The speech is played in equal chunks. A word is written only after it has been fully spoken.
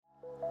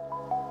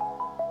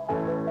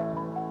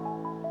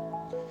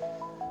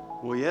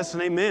Well, yes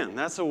and amen.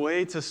 That's a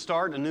way to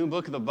start a new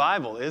book of the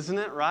Bible, isn't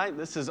it, right?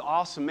 This is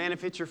awesome. Man,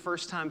 if it's your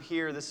first time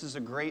here, this is a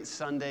great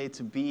Sunday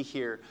to be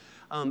here.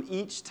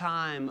 Each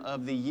time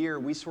of the year,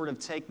 we sort of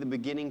take the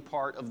beginning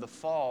part of the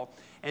fall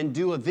and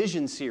do a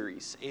vision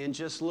series and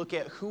just look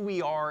at who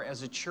we are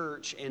as a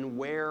church and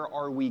where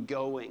are we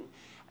going.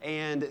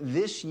 And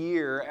this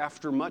year,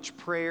 after much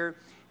prayer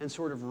and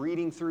sort of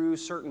reading through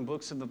certain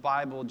books of the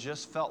Bible,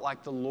 just felt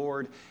like the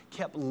Lord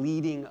kept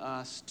leading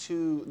us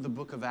to the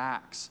book of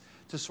Acts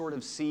to sort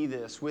of see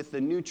this with the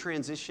new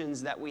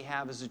transitions that we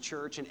have as a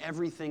church and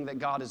everything that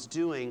God is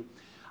doing.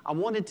 I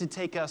wanted to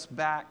take us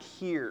back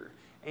here.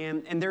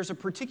 And there's a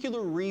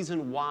particular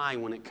reason why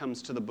when it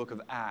comes to the book of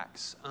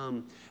Acts.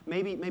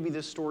 Maybe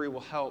this story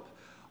will help.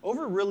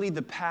 Over really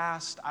the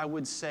past, I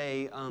would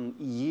say,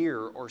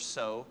 year or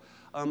so,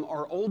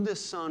 our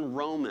oldest son,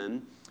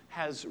 Roman,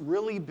 has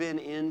really been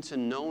into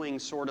knowing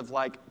sort of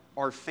like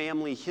our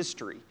family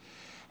history.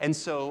 And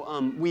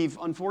so we've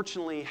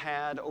unfortunately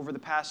had, over the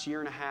past year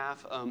and a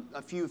half,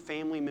 a few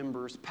family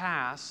members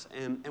pass.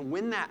 And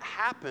when that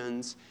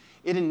happens,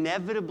 it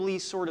inevitably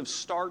sort of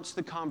starts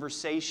the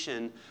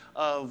conversation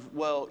of,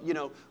 well, you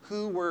know,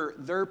 who were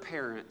their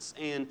parents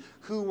and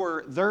who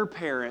were their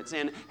parents?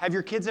 And have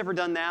your kids ever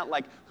done that?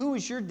 Like, who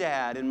was your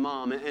dad and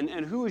mom? And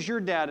who was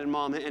your dad and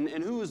mom? And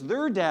who was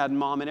their dad and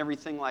mom and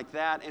everything like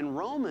that? And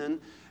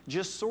Roman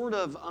just sort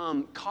of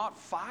caught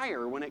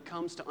fire when it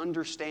comes to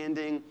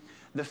understanding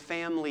the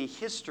family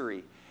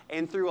history.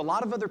 And through a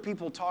lot of other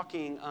people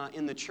talking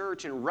in the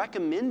church and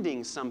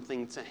recommending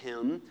something to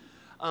him,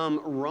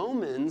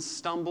 Roman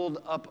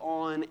stumbled up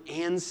on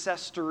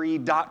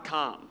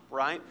Ancestry.com,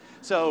 right?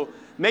 So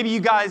maybe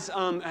you guys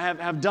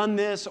have done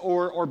this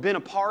or been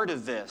a part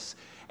of this.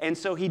 And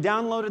so he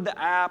downloaded the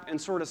app and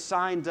sort of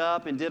signed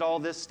up and did all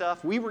this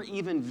stuff. We were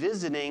even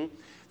visiting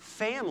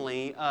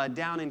family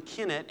down in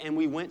Kennett, and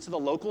we went to the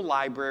local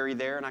library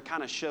there, and I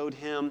kind of showed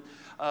him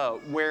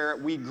where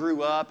we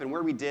grew up and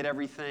where we did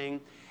everything.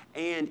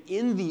 And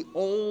in the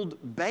old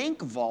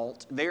bank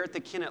vault there at the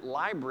Kennett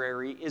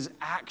Library is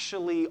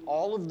actually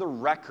all of the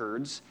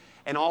records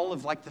and all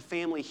of like the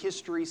family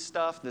history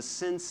stuff, the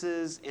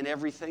census and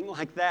everything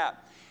like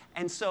that.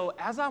 And so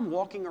as I'm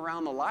walking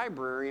around the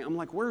library, I'm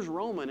like, where's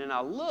Roman? And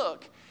I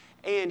look,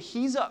 and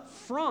he's up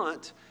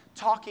front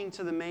talking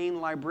to the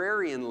main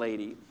librarian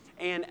lady.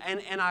 And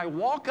I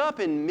walk up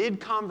in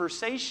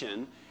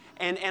mid-conversation,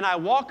 and I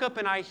walk up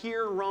and I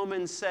hear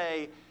Roman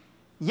say,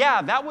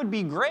 yeah, that would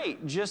be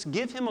great. Just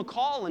give him a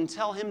call and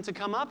tell him to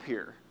come up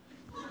here.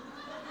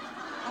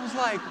 I was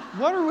like,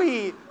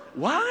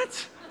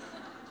 what?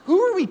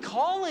 Who are we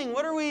calling?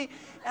 What are we?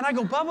 And I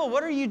go, Bubba,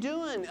 what are you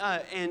doing?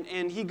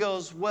 And he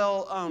goes,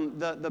 well,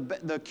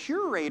 the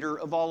curator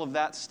of all of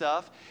that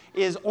stuff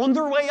is on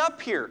their way up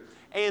here.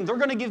 And they're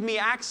going to give me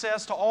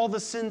access to all the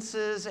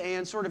census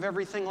and sort of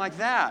everything like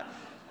that.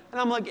 And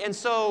I'm like, and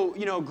so,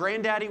 you know,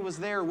 Granddaddy was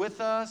there with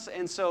us.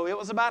 And so it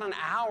was about an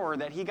hour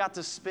that he got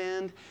to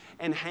spend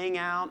and hang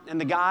out. And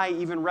the guy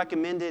even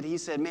recommended, he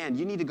said, man,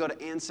 you need to go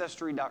to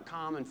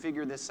Ancestry.com and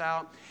figure this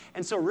out.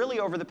 And so really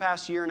over the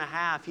past year and a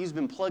half, he's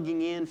been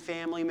plugging in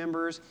family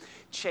members,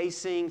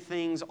 chasing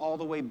things all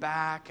the way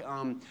back.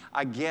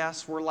 I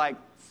guess we're like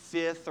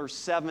 5th or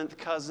 7th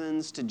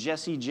cousins to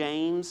Jesse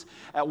James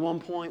at one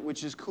point,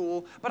 which is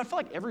cool. But I feel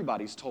like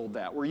everybody's told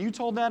that. Were you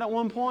told that at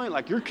one point?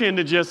 Like you're kin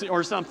to Jesse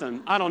or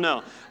something. I don't know.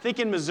 I think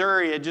in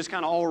Missouri, it just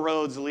kind of all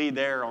roads lead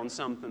there on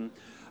something.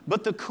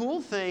 But the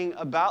cool thing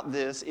about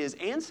this is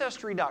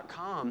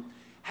Ancestry.com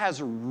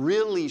has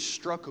really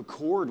struck a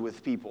chord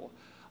with people.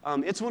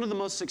 It's one of the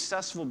most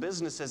successful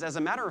businesses. As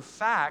a matter of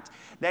fact,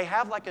 they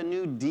have like a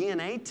new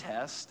DNA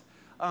test.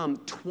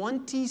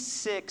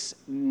 26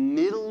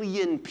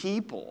 million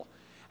people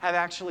have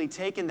actually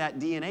taken that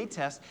DNA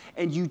test,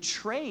 and you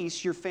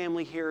trace your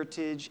family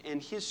heritage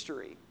and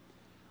history.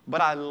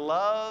 But I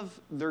love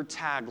their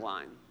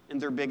tagline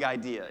and their big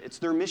idea. It's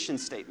their mission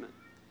statement.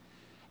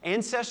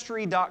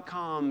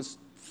 Ancestry.com's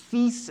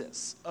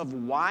thesis of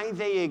why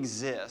they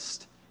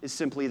exist is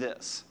simply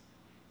this: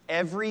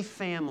 every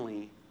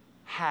family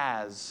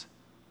has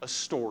a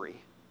story.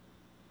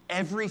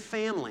 Every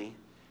family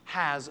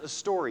has a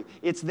story.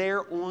 It's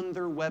there on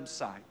their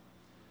website.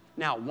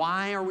 Now,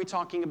 why are we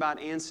talking about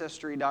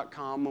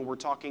Ancestry.com when we're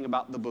talking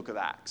about the book of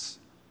Acts?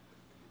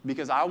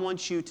 Because I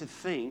want you to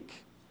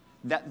think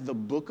that the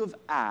book of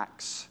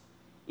Acts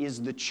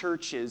is the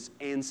church's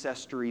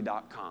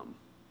Ancestry.com.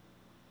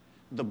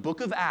 The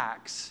book of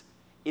Acts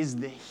is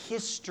the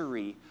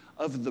history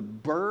of the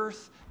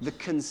birth, the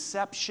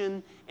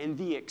conception, and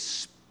the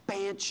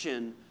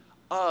expansion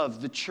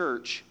of the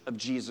church of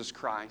Jesus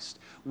Christ.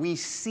 We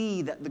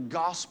see that the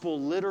gospel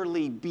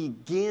literally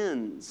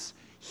begins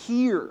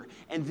here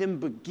and then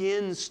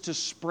begins to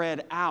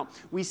spread out.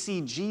 We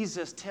see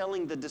Jesus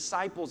telling the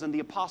disciples and the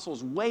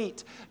apostles,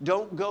 wait,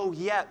 don't go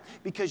yet,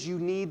 because you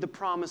need the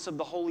promise of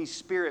the Holy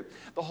Spirit.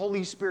 The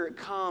Holy Spirit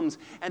comes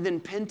and then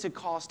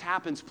Pentecost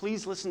happens.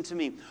 Please listen to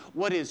me.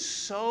 What is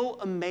so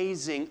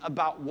amazing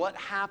about what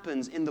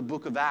happens in the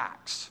book of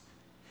Acts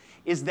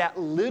is that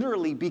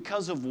literally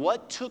because of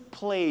what took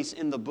place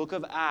in the book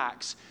of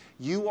Acts,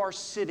 you are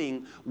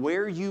sitting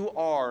where you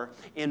are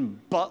in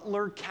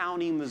Butler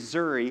County,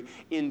 Missouri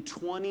in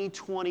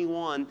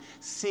 2021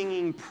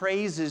 singing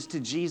praises to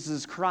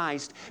Jesus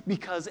Christ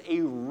because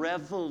a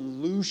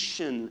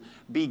revolution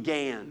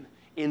began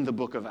in the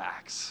book of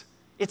Acts.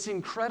 It's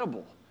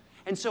incredible.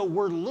 And so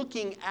we're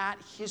looking at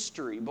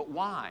history, but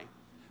why?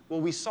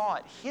 Well, we saw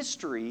it.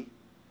 History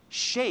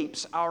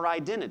shapes our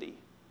identity.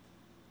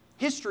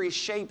 History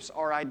shapes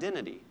our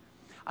identity.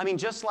 I mean,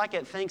 just like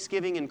at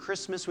Thanksgiving and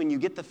Christmas, when you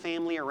get the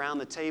family around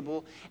the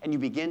table and you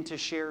begin to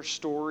share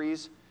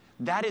stories,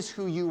 that is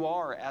who you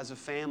are as a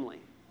family.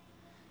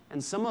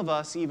 And some of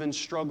us even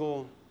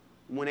struggle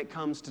when it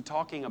comes to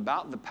talking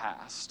about the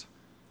past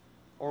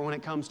or when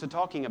it comes to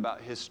talking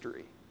about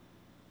history.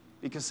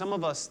 Because some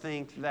of us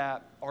think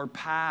that our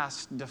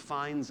past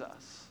defines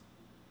us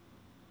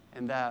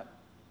and that,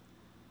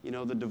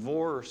 the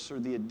divorce or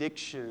the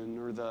addiction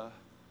or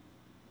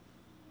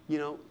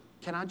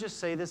can I just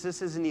say this?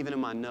 This isn't even in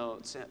my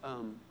notes.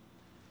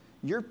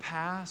 Your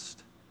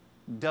past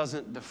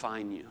doesn't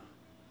define you.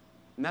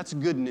 And that's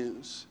good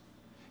news.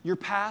 Your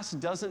past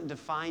doesn't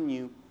define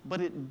you,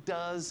 but it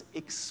does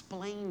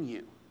explain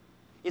you.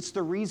 It's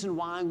the reason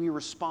why we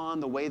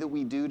respond the way that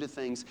we do to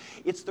things.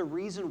 It's the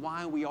reason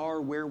why we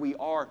are where we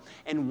are.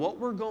 And what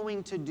we're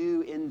going to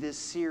do in this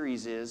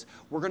series is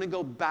we're going to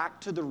go back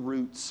to the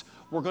roots.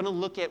 We're going to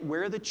look at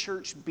where the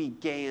church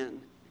began.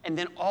 And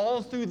then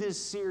all through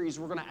this series,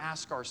 we're going to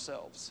ask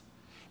ourselves,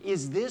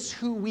 is this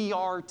who we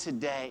are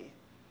today?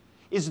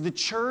 Is the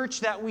church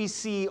that we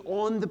see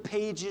on the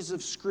pages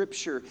of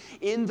Scripture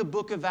in the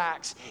book of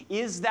Acts,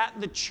 is that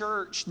the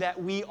church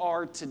that we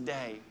are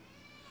today?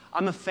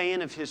 I'm a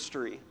fan of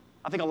history.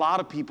 I think a lot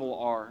of people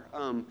are.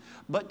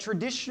 But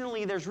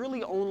traditionally, there's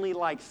really only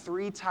like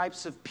 3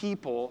 types of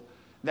people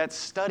that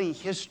study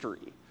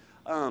history.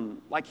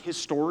 Like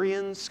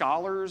historians,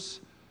 scholars,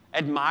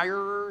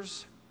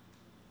 admirers,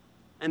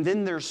 and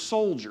then there's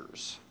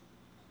soldiers.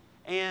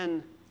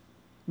 And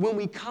when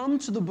we come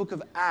to the book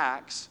of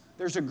Acts,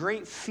 there's a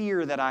great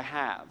fear that I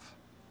have.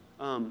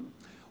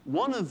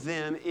 One of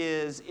them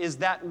is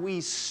that we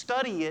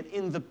study it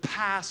in the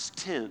past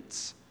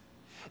tense.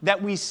 That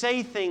we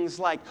say things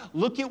like,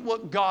 look at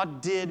what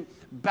God did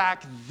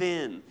back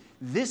then.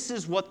 This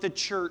is what the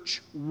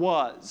church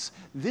was.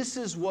 This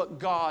is what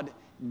God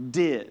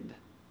did.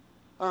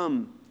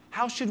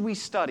 How should we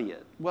study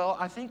it? Well,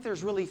 I think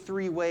there's really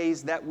 3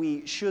 ways that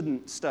we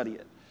shouldn't study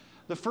it.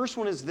 The first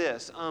one is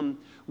this.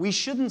 We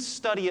shouldn't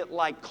study it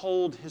like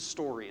cold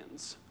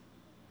historians.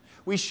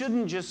 We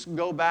shouldn't just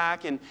go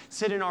back and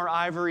sit in our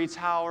ivory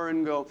tower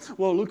and go,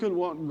 well, look at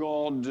what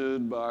God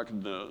did back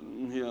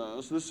then.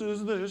 Yes, this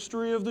is the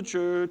history of the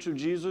Church of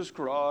Jesus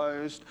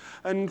Christ.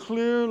 And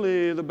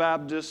clearly the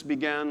Baptists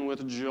began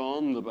with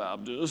John the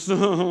Baptist,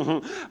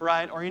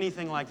 right? Or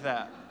anything like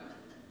that.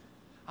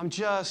 I'm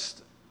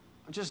just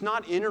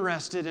not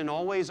interested in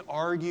always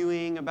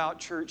arguing about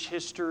church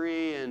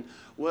history and,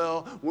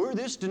 well, we're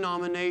this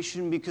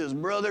denomination because,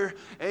 brother,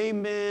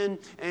 amen,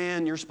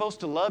 and you're supposed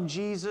to love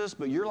Jesus,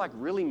 but you're like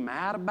really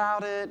mad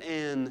about it,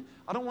 and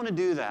I don't want to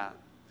do that.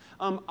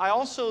 I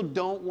also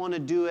don't want to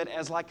do it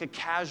as like a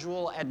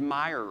casual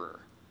admirer.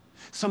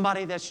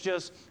 Somebody that's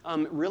just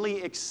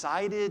really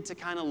excited to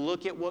kind of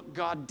look at what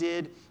God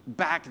did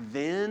back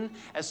then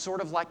as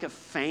sort of like a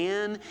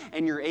fan,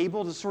 and you're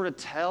able to sort of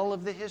tell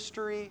of the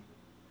history.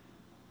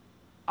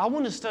 I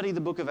want to study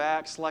the book of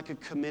Acts like a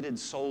committed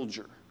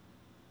soldier.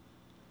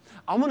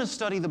 I want to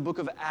study the book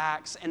of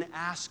Acts and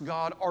ask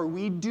God, are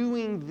we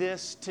doing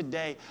this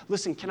today?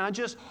 Listen, can I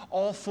just,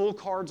 all full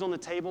cards on the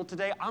table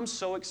today? I'm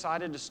so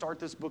excited to start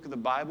this book of the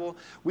Bible.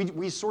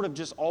 We sort of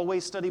just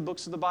always study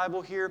books of the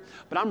Bible here,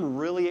 but I'm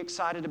really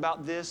excited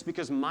about this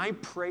because my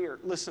prayer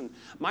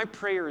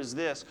is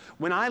this.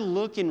 When I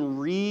look and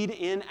read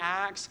in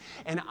Acts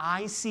and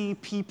I see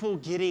people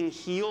getting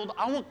healed,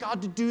 I want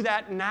God to do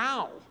that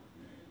now.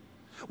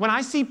 When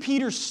I see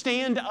Peter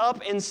stand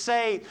up and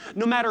say,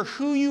 no matter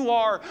who you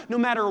are, no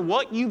matter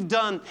what you've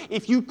done,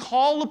 if you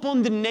call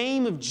upon the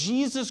name of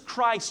Jesus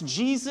Christ,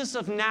 Jesus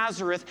of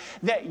Nazareth,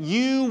 that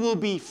you will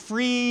be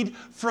freed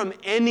from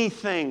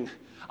anything.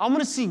 I want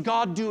to see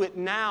God do it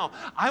now.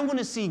 I want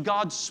to see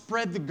God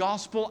spread the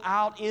gospel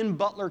out in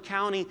Butler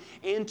County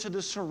and to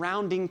the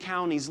surrounding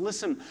counties.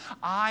 Listen,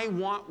 I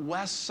want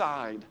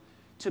Westside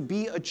to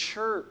be a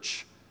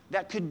church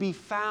that could be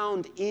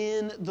found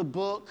in the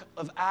book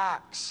of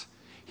Acts.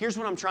 Here's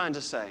what I'm trying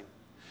to say.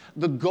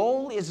 The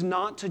goal is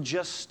not to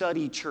just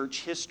study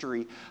church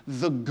history.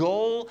 The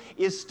goal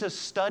is to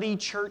study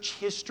church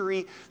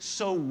history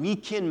so we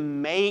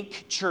can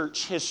make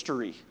church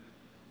history.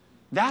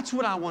 That's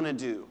what I want to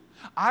do.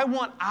 I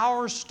want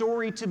our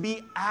story to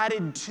be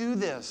added to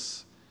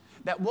this.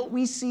 That what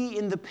we see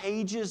in the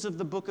pages of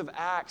the book of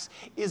Acts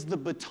is the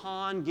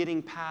baton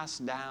getting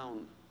passed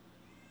down.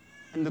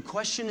 And the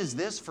question is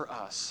this for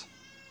us.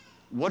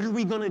 What are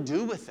we going to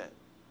do with it?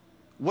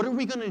 What are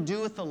we going to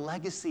do with the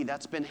legacy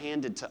that's been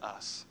handed to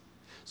us?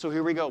 So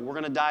here we go. We're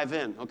going to dive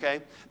in,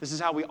 okay? This is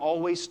how we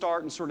always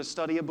start and sort of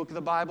study a book of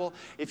the Bible.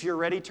 If you're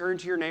ready, turn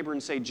to your neighbor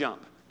and say,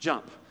 jump,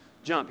 jump,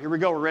 jump. Here we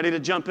go. We're ready to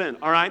jump in,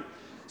 all right?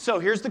 So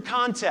here's the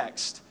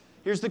context.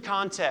 Here's the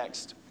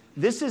context.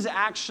 This is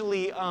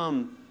actually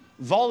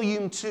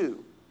volume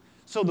 2.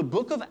 So the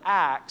book of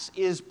Acts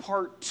is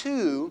part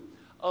 2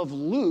 of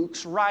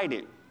Luke's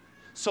writing.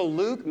 So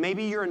Luke,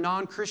 maybe you're a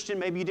non-Christian,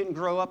 maybe you didn't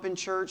grow up in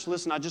church.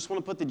 Listen, I just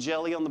want to put the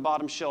jelly on the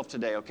bottom shelf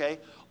today, okay?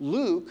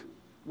 Luke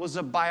was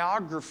a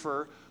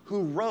biographer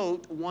who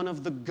wrote one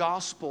of the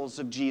Gospels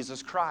of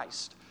Jesus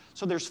Christ.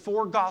 So there's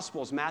 4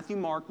 Gospels, Matthew,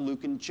 Mark,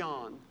 Luke, and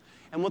John.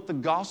 And what the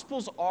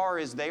Gospels are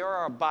is they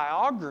are a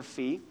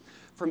biography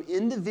from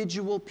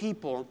individual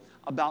people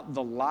about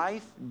the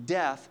life,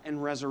 death,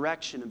 and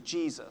resurrection of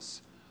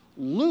Jesus.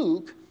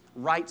 Luke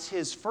writes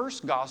his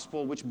first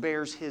Gospel, which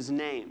bears his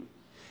name.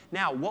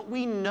 Now, what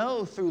we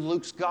know through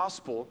Luke's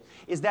Gospel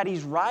is that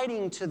he's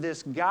writing to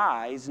this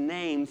guy's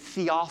name,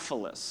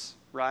 Theophilus,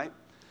 right?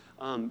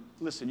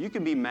 Listen, you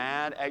can be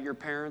mad at your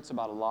parents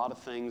about a lot of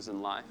things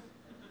in life,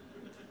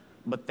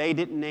 but they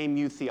didn't name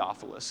you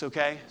Theophilus,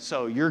 okay?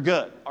 So you're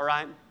good, all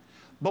right?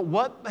 But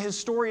what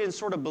historians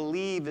sort of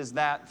believe is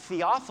that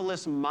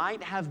Theophilus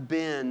might have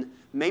been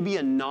maybe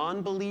a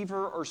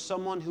non-believer or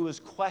someone who was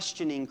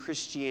questioning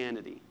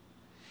Christianity.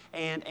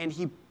 And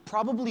he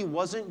probably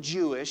wasn't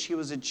Jewish, he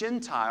was a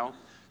Gentile,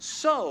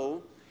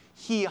 so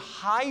he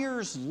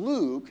hires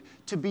Luke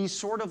to be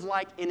sort of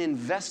like an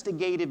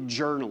investigative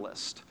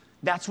journalist.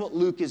 That's what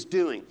Luke is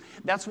doing.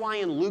 That's why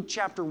in Luke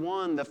chapter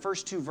 1, the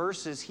first 2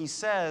 verses, he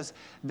says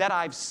that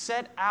I've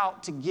set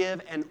out to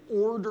give an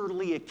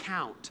orderly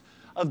account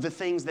of the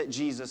things that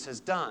Jesus has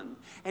done.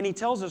 And he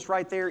tells us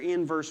right there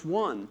in verse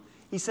 1,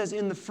 he says,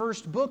 in the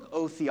first book,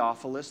 O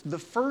Theophilus, the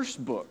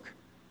first book,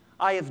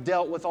 I have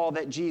dealt with all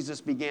that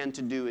Jesus began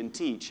to do and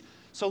teach.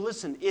 So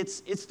listen,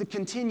 it's the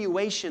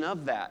continuation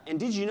of that. And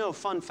did you know,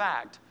 fun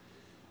fact,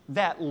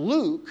 that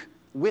Luke,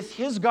 with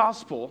his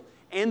gospel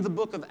and the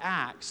book of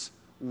Acts,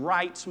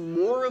 writes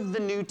more of the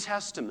New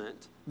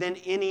Testament than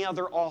any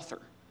other author.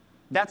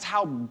 That's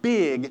how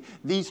big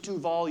these 2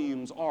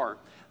 volumes are.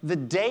 The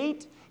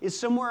date is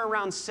somewhere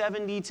around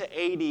 70 to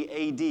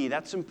 80 AD.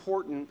 That's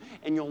important,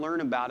 and you'll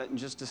learn about it in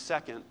just a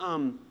second.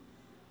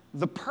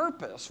 The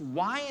purpose,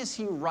 why is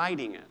he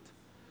writing it?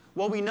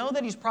 Well, we know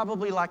that he's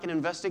probably like an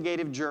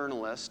investigative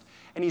journalist,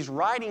 and he's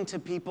writing to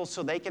people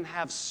so they can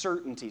have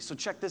certainty. So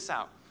check this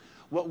out.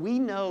 What we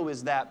know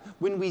is that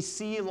when we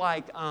see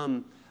like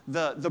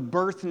the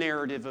birth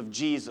narrative of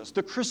Jesus,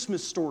 the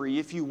Christmas story,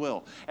 if you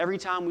will, every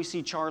time we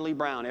see Charlie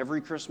Brown, every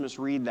Christmas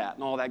read that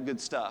and all that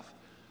good stuff,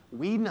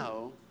 we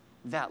know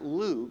that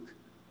Luke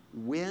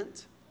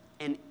went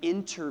and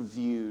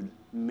interviewed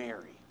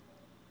Mary.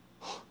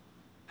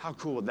 How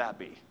cool would that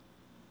be?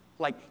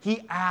 Like,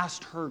 he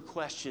asked her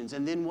questions,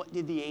 and then what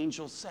did the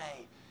angel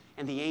say?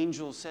 And the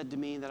angel said to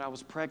me that I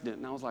was pregnant.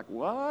 And I was like,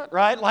 what?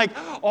 Right? Like,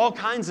 all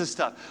kinds of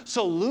stuff.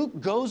 So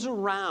Luke goes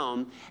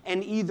around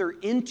and either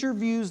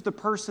interviews the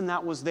person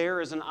that was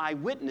there as an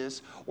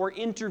eyewitness or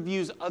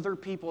interviews other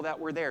people that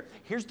were there.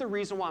 Here's the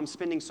reason why I'm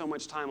spending so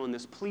much time on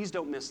this. Please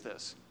don't miss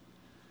this.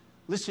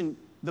 Listen,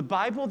 the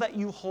Bible that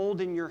you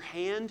hold in your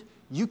hand,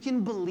 you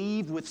can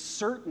believe with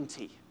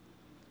certainty.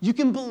 You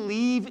can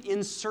believe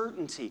in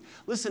certainty.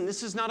 Listen,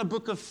 this is not a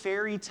book of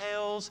fairy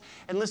tales.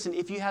 And listen,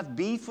 if you have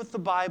beef with the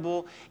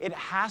Bible, it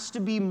has to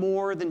be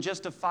more than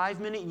just a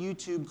 5-minute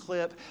YouTube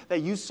clip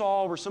that you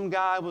saw where some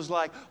guy was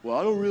like, well,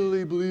 I don't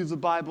really believe the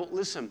Bible.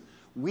 Listen,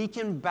 we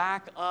can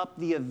back up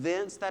the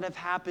events that have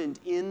happened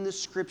in the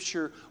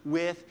Scripture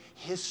with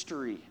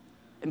history.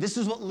 And this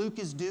is what Luke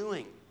is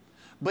doing.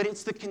 But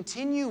it's the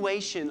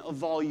continuation of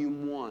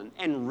volume 1.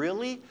 And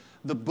really,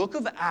 the book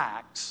of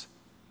Acts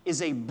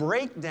is a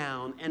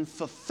breakdown and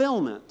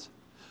fulfillment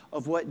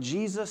of what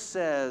Jesus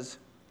says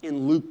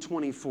in Luke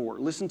 24.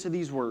 Listen to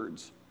these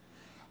words.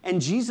 And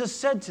Jesus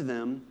said to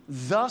them,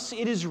 thus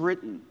it is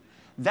written,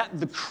 that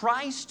the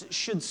Christ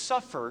should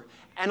suffer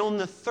and on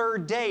the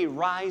 3rd day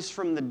rise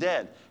from the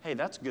dead. Hey,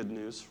 that's good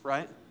news,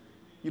 right?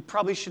 You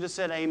probably should have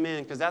said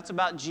amen, because that's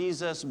about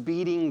Jesus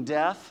beating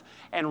death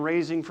and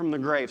raising from the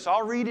grave. So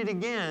I'll read it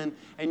again,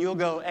 and you'll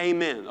go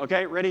amen.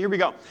 Okay, ready? Here we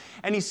go.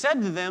 And he said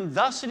to them,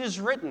 thus it is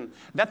written,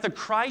 that the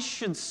Christ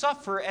should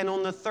suffer and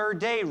on the 3rd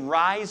day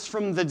rise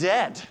from the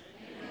dead.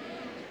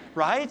 Amen.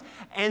 Right?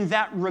 And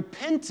that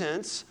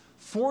repentance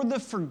for the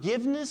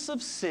forgiveness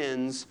of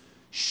sins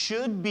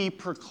should be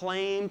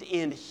proclaimed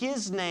in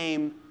his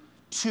name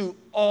to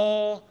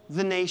all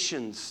the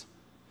nations,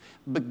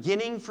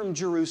 beginning from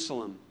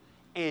Jerusalem.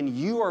 And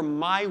you are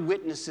my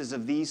witnesses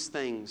of these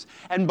things.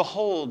 And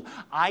behold,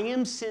 I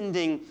am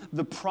sending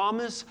the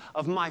promise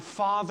of my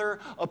Father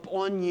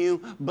upon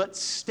you, but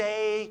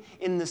stay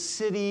in the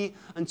city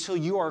until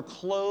you are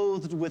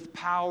clothed with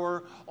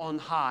power on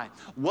high.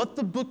 What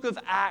the book of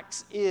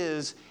Acts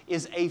is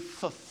a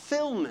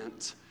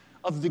fulfillment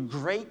of the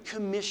great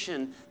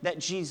commission that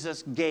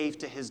Jesus gave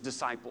to his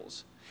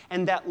disciples.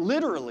 And that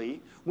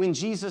literally, when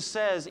Jesus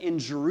says in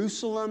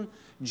Jerusalem,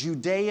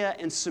 Judea,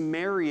 and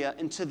Samaria,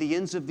 and to the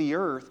ends of the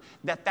earth,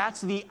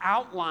 that's the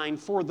outline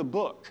for the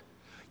book.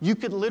 You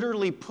could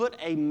literally put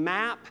a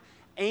map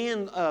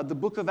and the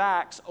book of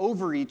Acts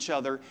over each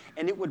other,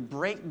 and it would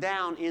break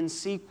down in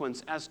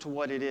sequence as to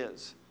what it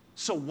is.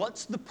 So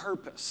what's the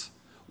purpose?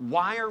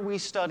 Why are we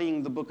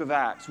studying the book of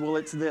Acts? Well,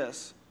 it's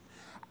this.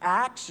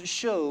 Acts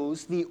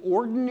shows the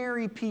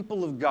ordinary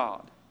people of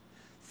God,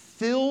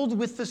 filled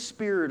with the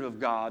Spirit of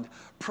God,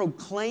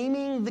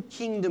 proclaiming the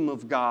kingdom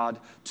of God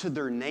to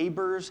their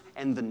neighbors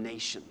and the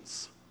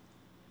nations.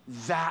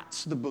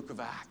 That's the book of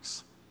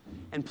Acts.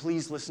 And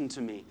please listen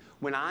to me.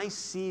 When I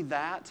see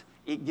that,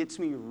 it gets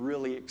me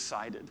really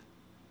excited,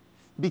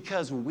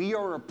 because we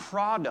are a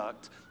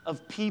product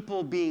of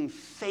people being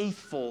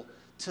faithful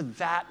to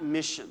that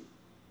mission.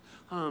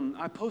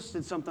 I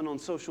posted something on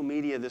social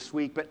media this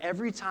week, but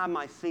every time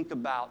I think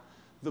about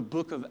the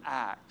book of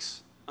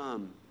Acts,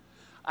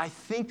 I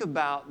think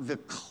about the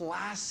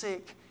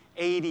classic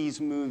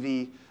 80s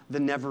movie, The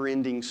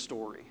Never-Ending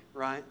Story,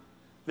 right?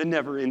 The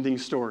Never-Ending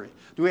Story.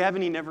 Do we have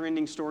any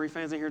Never-Ending Story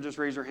fans in here? Just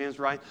raise your hands,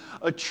 right?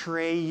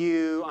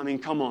 Atreyu. I mean,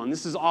 come on.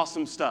 This is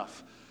awesome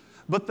stuff.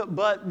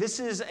 But this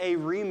is a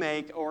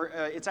remake, or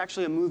it's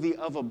actually a movie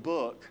of a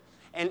book.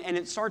 And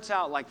it starts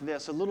out like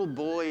this. A little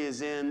boy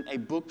is in a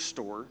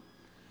bookstore,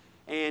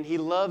 and he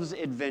loves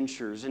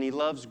adventures, and he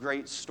loves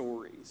great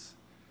stories.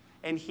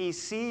 And he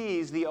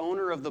sees the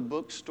owner of the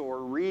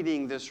bookstore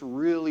reading this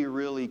really,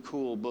 really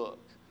cool book.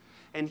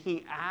 And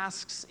he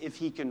asks if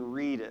he can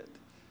read it.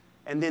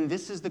 And then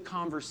this is the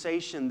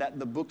conversation that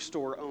the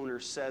bookstore owner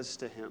says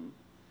to him.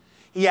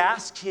 He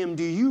asks him,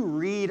 do you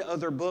read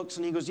other books?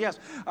 And he goes, yes,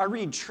 I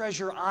read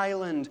Treasure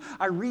Island.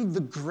 I read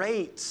the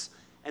greats.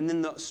 And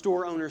then the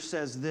store owner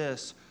says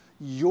this,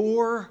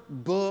 your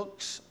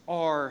books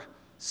are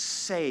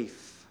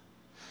safe.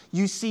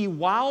 You see,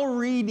 while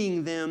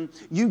reading them,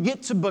 you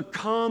get to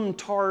become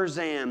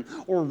Tarzan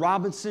or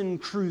Robinson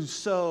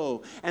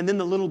Crusoe. And then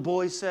the little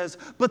boy says,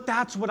 but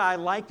that's what I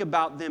like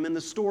about them. And the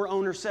store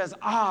owner says,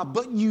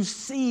 but you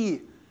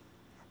see,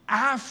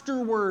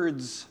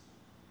 afterwards,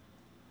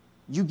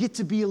 you get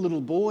to be a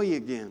little boy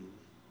again.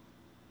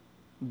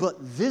 But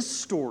this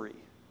story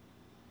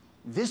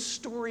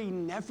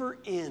never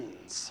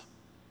ends.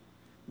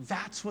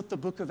 That's what the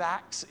book of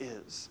Acts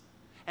is.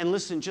 And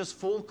listen, just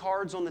full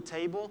cards on the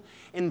table.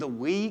 In the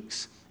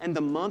weeks and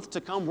the month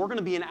to come, we're going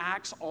to be in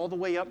Acts all the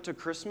way up to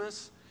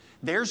Christmas.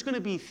 There's going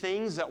to be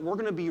things that we're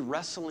going to be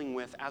wrestling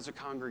with as a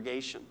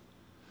congregation.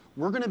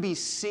 We're going to be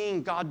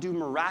seeing God do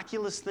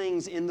miraculous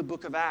things in the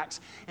book of Acts,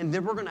 and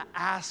then we're going to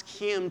ask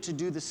Him to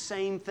do the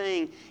same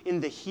thing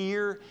in the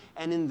here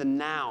and in the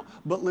now.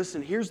 But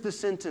listen, here's the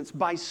sentence.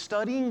 By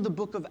studying the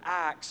book of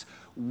Acts,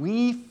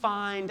 we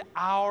find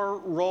our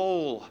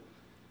role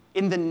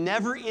in the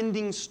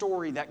never-ending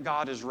story that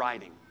God is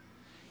writing.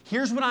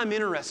 Here's what I'm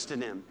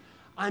interested in.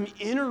 I'm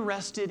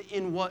interested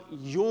in what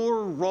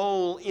your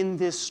role in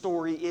this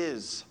story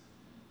is.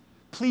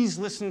 Please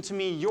listen to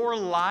me. Your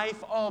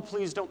life,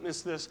 please don't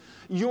miss this.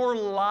 Your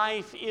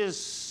life is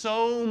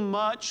so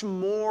much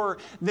more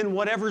than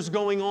whatever's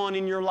going on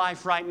in your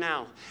life right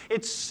now.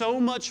 It's so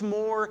much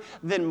more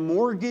than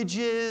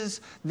mortgages,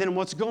 than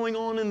what's going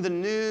on in the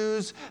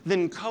news,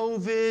 than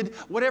COVID,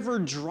 whatever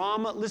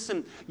drama.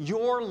 Listen,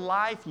 your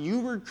life, you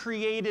were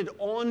created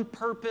on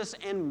purpose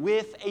and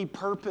with a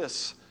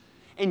purpose.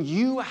 And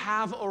you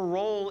have a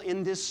role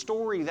in this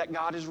story that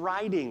God is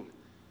writing.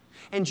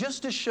 And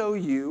just to show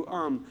you,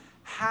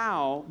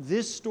 how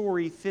this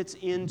story fits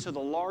into the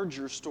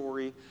larger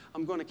story,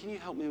 can you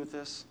help me with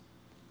this?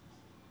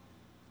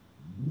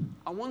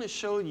 I want to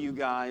show you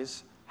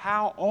guys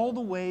how all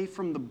the way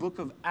from the book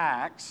of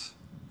Acts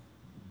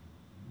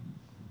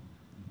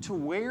to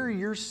where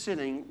you're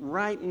sitting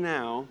right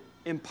now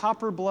in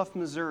Poplar Bluff,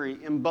 Missouri,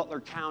 in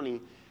Butler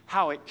County,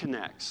 how it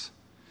connects.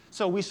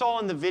 So we saw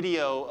in the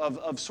video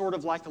of sort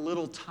of like a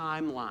little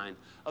timeline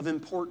of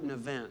important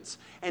events.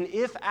 And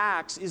if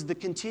Acts is the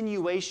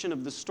continuation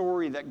of the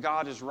story that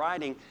God is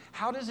writing,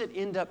 how does it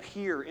end up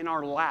here in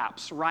our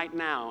laps right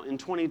now in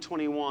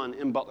 2021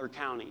 in Butler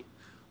County?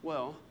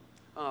 Well,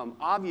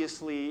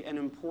 obviously an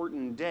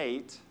important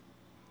date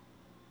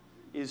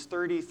is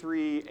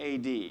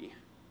 33 AD,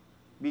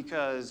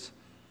 because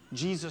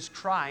Jesus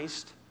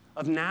Christ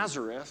of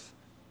Nazareth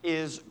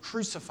is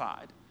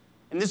crucified.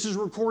 And this is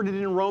recorded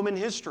in Roman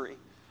history.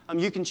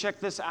 You can check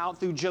this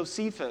out through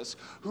Josephus,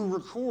 who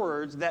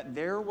records that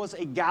there was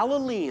a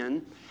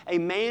Galilean, a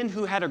man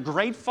who had a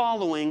great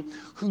following,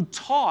 who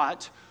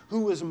taught,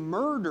 who was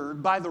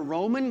murdered by the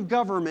Roman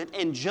government.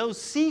 And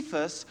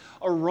Josephus,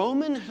 a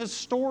Roman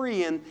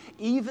historian,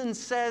 even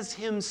says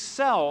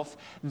himself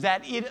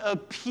that it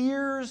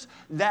appears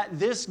that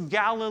this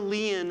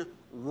Galilean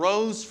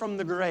rose from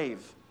the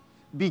grave,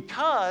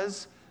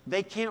 because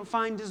they can't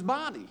find his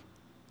body.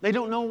 They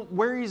don't know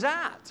where he's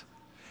at.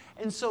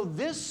 And so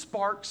this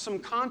sparks some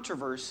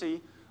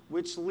controversy,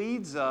 which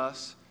leads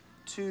us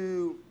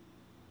to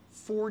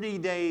 40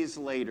 days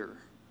later.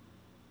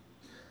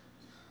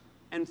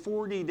 And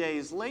 40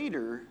 days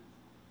later,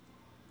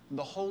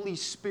 the Holy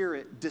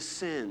Spirit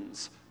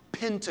descends,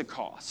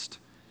 Pentecost.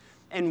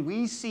 And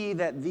we see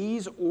that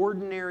these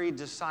ordinary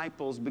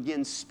disciples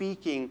begin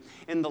speaking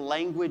in the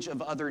language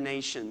of other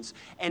nations.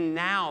 And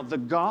now the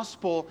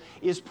gospel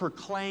is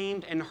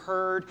proclaimed and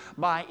heard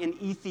by an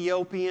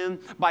Ethiopian,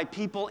 by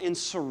people in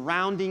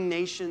surrounding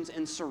nations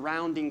and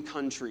surrounding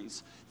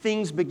countries.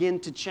 Things begin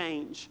to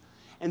change.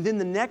 And then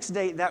the next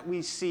date that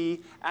we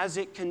see as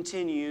it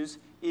continues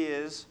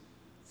is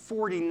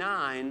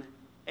 49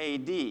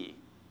 AD.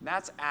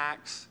 That's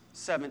Acts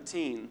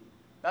 17.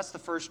 That's the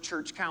first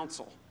church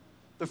council.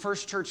 The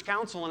first church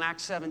council in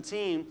Acts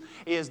 17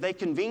 is they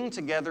convene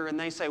together and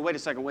they say, wait a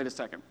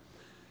second.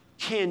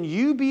 Can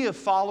you be a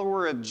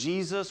follower of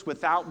Jesus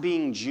without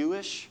being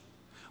Jewish?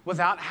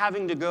 Without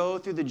having to go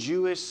through the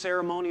Jewish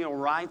ceremonial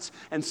rites?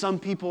 And some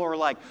people are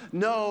like,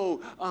 no,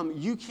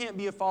 you can't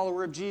be a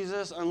follower of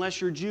Jesus unless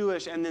you're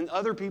Jewish. And then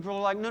other people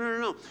are like,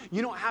 no,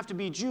 you don't have to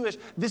be Jewish.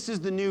 This is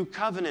the new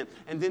covenant.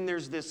 And then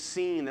there's this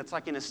scene that's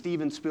like in a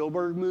Steven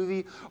Spielberg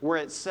movie where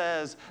it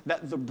says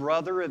that the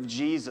brother of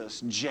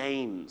Jesus,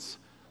 James,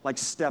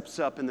 steps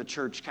up in the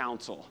church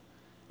council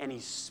and he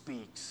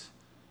speaks.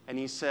 And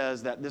he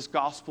says that this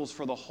gospel's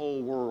for the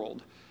whole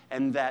world,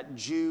 and that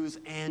Jews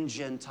and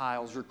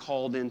Gentiles are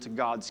called into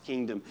God's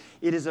kingdom.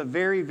 It is a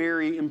very,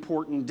 very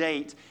important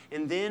date.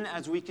 And then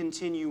as we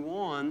continue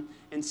on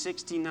in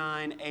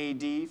 69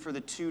 AD, for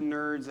the two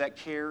nerds that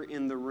care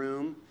in the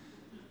room,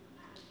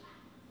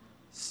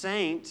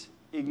 Saint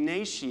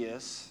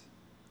Ignatius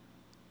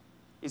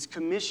is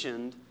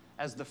commissioned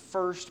as the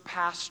first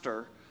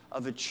pastor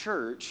of a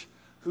church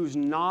who's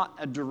not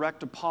a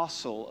direct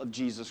apostle of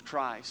Jesus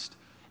Christ.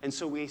 And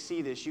so we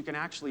see this. You can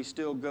actually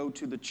still go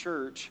to the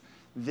church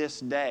this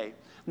day.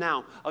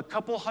 Now, a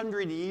couple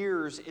hundred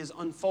years is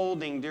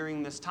unfolding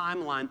during this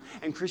timeline,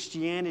 and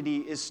Christianity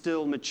is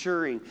still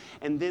maturing.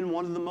 And then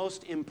one of the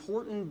most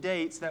important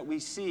dates that we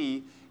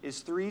see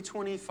is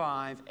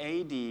 325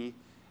 AD,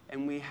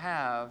 and we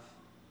have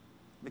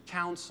the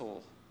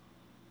Council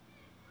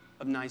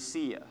of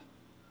Nicaea,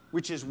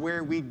 which is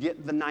where we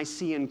get the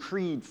Nicene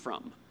Creed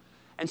from.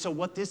 And so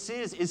what this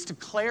is to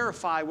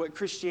clarify what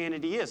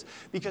Christianity is,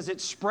 because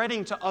it's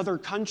spreading to other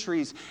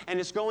countries and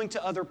it's going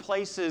to other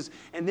places,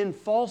 and then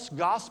false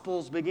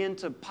gospels begin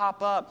to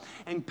pop up,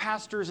 and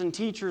pastors and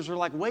teachers are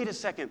like, wait a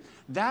second,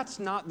 that's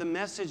not the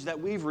message that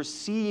we've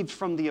received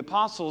from the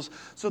apostles.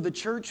 So the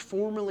church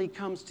formally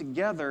comes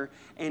together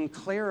and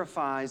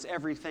clarifies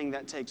everything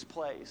that takes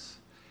place.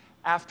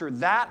 After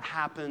that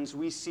happens,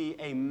 we see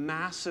a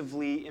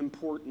massively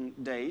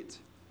important date,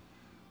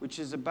 which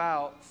is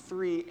about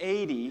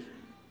 380,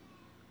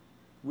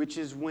 which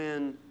is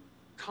when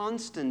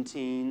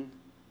Constantine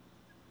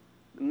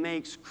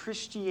makes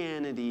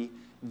Christianity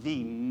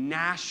the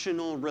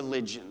national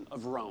religion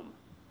of Rome.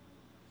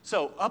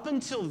 So up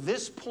until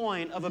this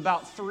point of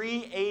about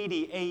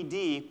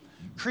 380 AD,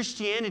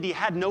 Christianity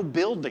had no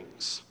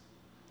buildings.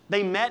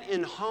 They met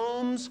in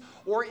homes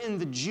or in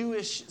the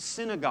Jewish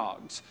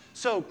synagogues.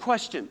 So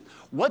question,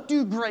 what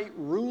do great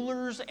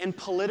rulers and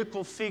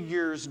political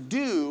figures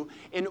do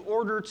in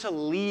order to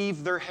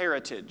leave their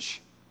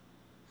heritage?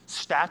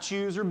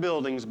 Statues or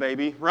buildings,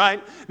 baby,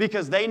 right?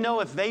 Because they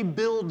know if they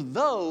build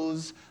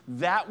those,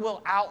 that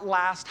will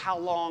outlast how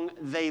long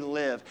they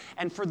live.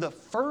 And for the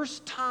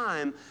first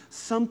time,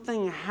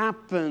 something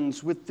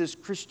happens with this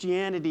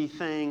Christianity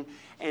thing.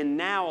 And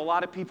now a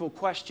lot of people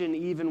question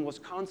even, was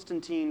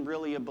Constantine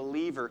really a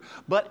believer?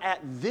 But at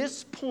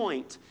this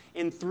point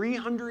in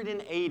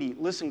 380,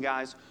 listen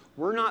guys,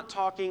 we're not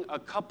talking a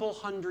couple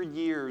hundred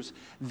years,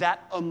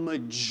 that a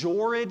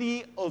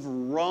majority of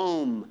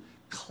Rome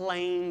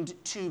claimed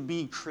to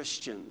be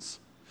Christians.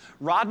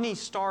 Rodney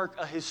Stark,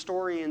 a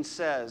historian,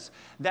 says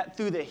that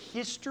through the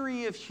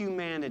history of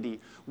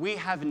humanity, we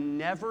have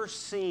never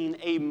seen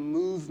a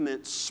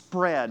movement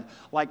spread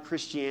like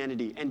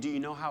Christianity. And do you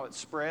know how it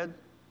spread?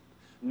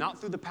 Not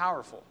through the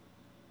powerful.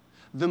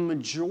 The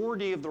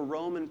majority of the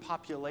Roman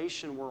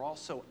population were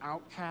also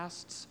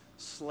outcasts,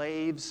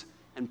 slaves,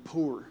 and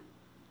poor.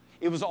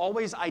 It was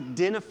always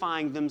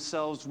identifying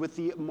themselves with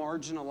the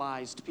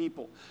marginalized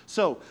people.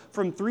 So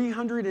from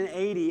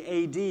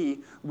 380 AD,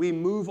 we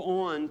move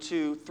on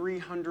to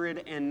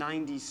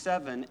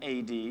 397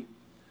 AD,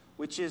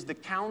 which is the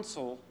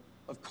Council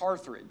of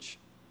Carthage.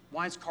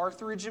 Why is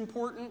Carthage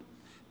important?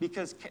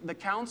 Because the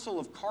Council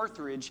of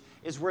Carthage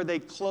is where they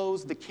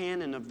close the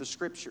canon of the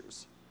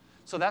Scriptures.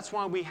 So that's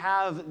why we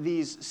have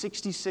these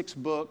 66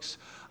 books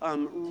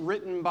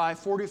written by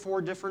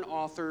 44 different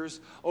authors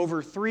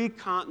over 3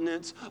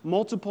 continents,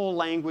 multiple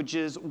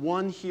languages,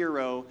 one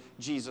hero,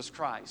 Jesus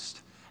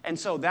Christ. And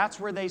so that's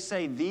where they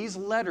say these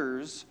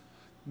letters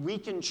we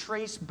can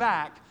trace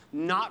back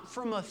not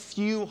from a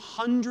few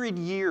hundred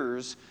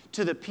years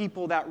to the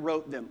people that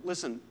wrote them.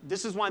 Listen,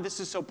 this is why this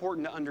is so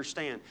important to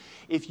understand.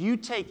 If you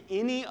take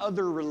any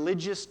other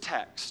religious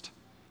text,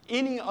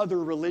 it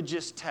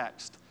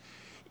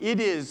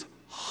is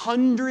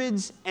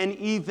hundreds and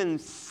even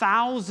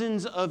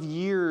thousands of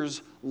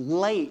years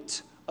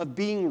late of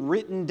being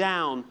written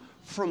down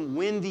from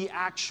when the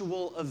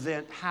actual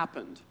event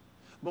happened.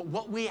 But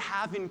what we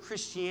have in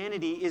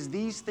Christianity is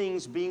these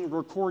things being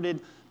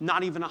recorded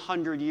not even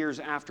 100 years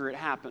after it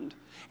happened.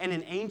 And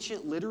in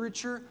ancient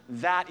literature,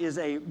 that is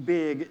a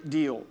big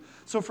deal.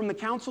 So from the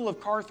Council of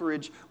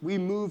Carthage, we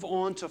move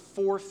on to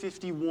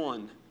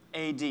 451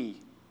 AD,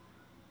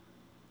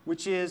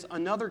 which is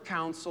another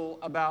council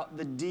about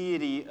the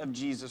deity of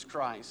Jesus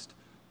Christ.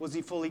 Was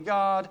he fully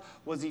God?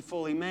 Was he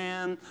fully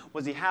man?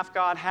 Was he half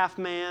God, half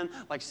man?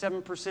 Like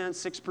 7%,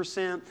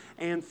 6%?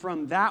 And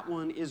from that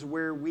one is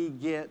where we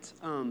get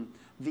the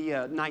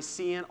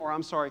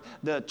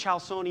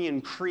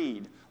Chalcedonian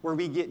Creed, where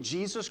we get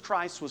Jesus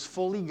Christ was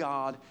fully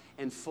God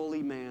and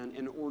fully man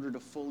in order to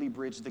fully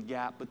bridge the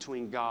gap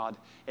between God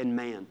and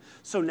man.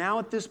 So now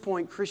at this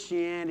point,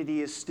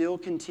 Christianity is still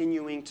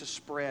continuing to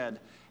spread.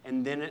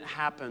 And then it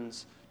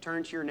happens.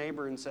 Turn to your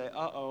neighbor and say,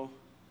 uh-oh.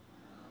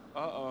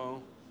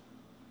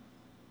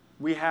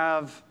 We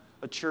have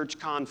a church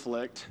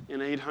conflict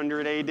in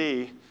 800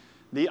 AD.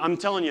 I'm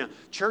telling you,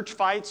 church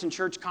fights and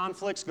church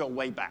conflicts go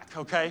way back,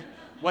 okay?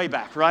 Way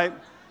back, right?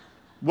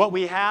 What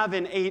we have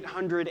in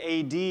 800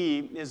 AD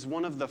is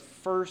one of the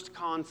first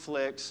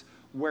conflicts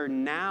where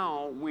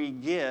now we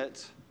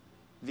get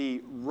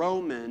the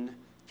Roman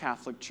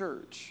Catholic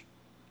Church.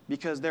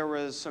 Because there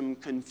was some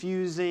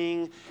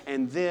confusing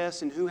and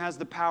this and who has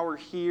the power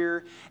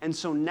here. And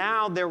so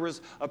now there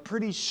was a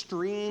pretty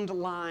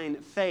streamlined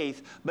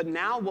faith. But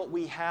now what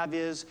we have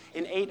is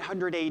in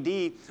 800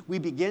 AD, we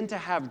begin to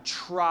have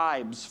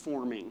tribes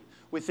forming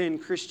within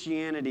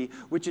Christianity,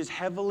 which is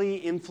heavily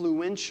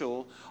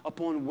influential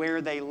upon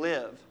where they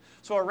live.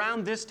 So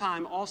around this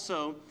time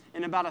also,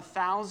 in about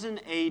 1000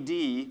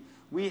 AD,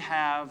 we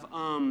have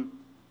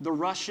the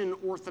Russian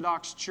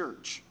Orthodox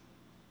Church,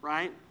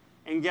 right?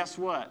 And guess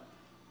what?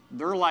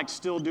 They're like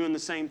still doing the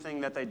same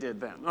thing that they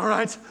did then, all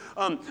right?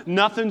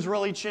 Nothing's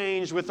really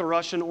changed with the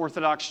Russian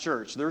Orthodox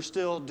Church. They're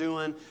still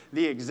doing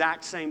the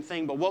exact same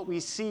thing. But what we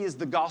see is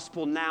the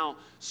gospel now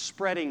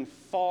spreading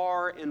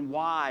far and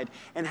wide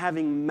and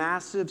having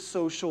massive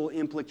social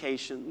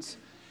implications.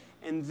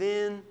 And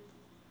then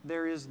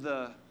there is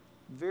the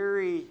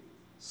very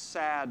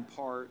sad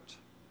part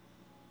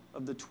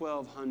of the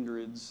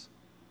 1200s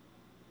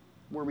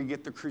where we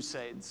get the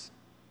Crusades.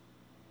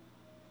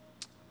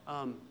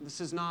 This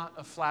is not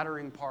a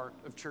flattering part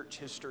of church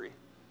history,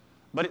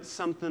 but it's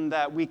something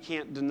that we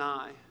can't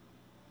deny.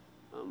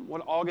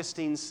 What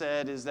Augustine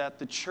said is that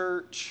the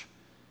church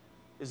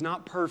is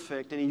not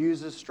perfect, and he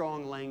uses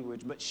strong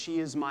language, but she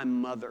is my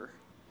mother.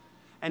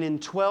 And in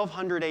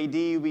 1200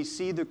 AD, we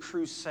see the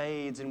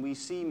Crusades, and we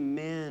see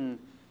men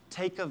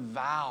take a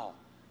vow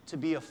to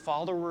be a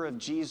follower of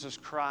Jesus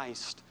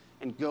Christ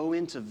and go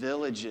into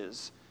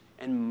villages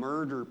and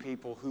murder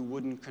people who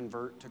wouldn't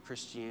convert to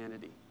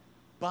Christianity.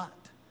 But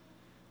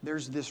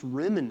there's this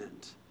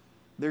remnant.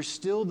 There's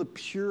still the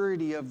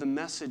purity of the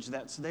message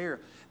that's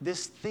there.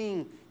 This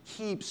thing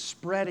keeps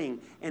spreading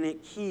and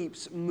it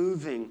keeps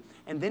moving.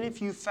 And then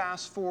if you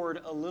fast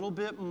forward a little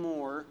bit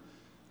more,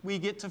 we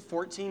get to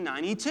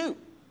 1492.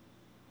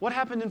 What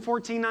happened in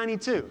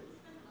 1492?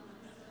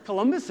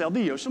 Columbus sailed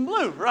the ocean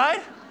blue,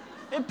 right?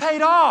 It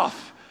paid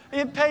off.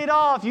 It paid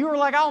off. You were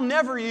like, I'll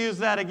never use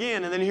that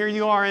again. And then here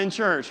you are in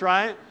church,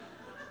 right?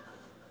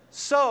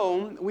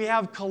 So we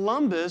have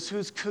Columbus,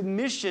 who's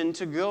commissioned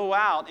to go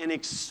out and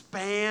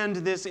expand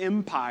this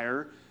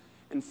empire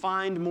and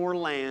find more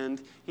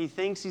land. He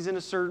thinks he's in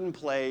a certain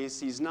place.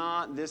 He's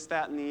not this,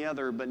 that, and the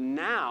other. But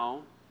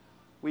now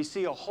we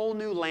see a whole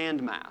new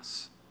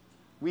landmass.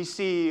 We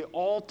see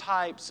all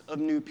types of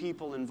new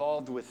people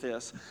involved with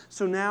this.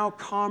 So now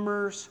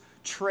commerce,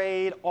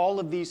 trade, all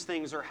of these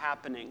things are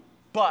happening.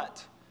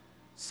 But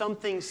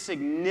something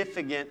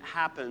significant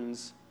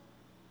happens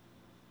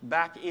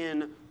back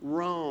in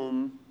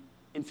Rome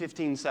in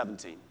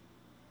 1517.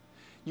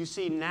 You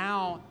see,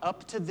 now,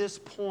 up to this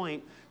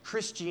point,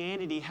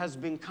 Christianity has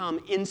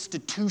become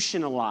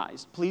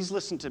institutionalized. Please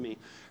listen to me.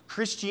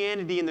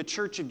 Christianity in the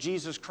Church of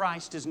Jesus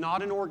Christ is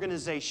not an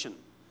organization.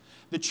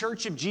 The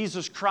Church of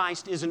Jesus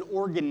Christ is an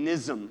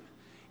organism.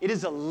 It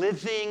is a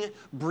living,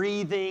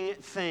 breathing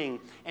thing.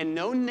 And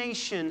no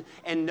nation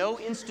and no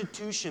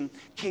institution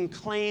can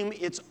claim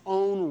its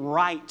own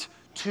right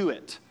to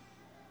it,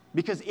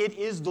 because it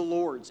is the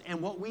Lord's.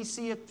 And what we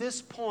see at this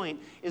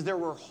point is there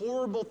were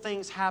horrible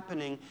things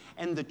happening,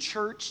 and the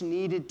church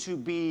needed to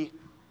be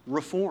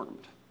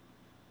reformed.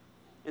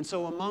 And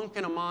so a monk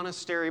in a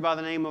monastery by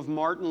the name of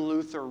Martin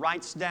Luther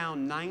writes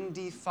down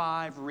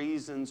 95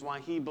 reasons why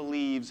he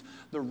believes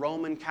the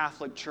Roman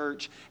Catholic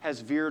Church has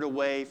veered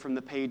away from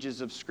the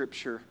pages of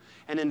Scripture.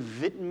 And in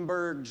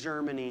Wittenberg,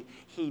 Germany,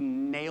 he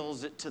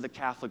nails it to the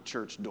Catholic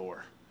Church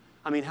door.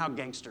 I mean, how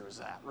gangster is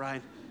that,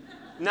 right?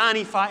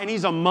 95, and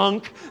he's a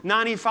monk,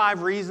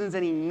 95 reasons,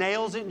 and he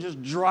nails it and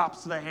just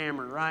drops the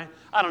hammer, right?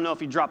 I don't know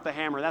if he dropped the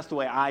hammer. That's the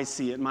way I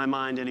see it in my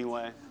mind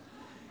anyway.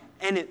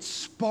 And it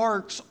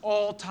sparks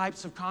all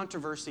types of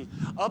controversy.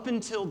 Up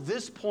until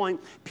this point,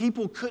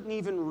 people couldn't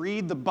even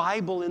read the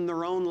Bible in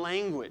their own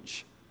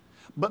language.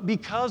 But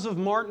because of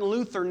Martin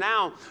Luther,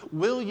 now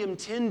William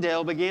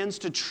Tyndale begins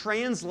to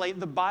translate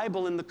the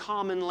Bible in the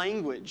common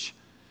language.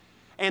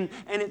 And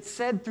it's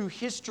said through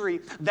history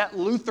that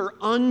Luther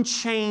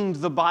unchained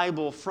the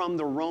Bible from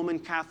the Roman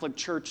Catholic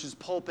Church's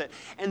pulpit.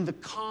 And the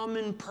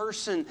common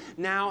person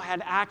now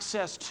had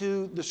access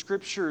to the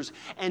Scriptures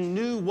and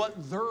knew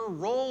what their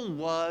role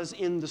was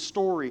in the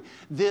story.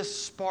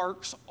 This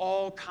sparks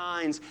all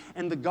kinds.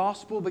 And the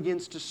gospel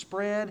begins to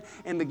spread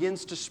and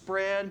begins to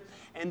spread.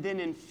 And then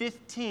in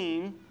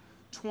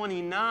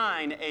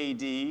 1529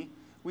 AD,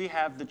 we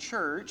have the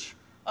Church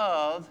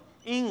of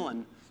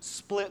England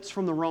splits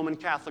from the Roman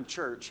Catholic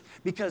Church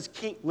because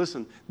King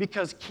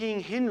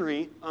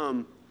Henry,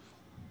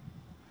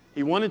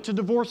 he wanted to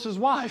divorce his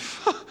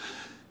wife.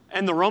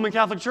 And the Roman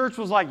Catholic Church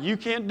was like, you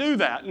can't do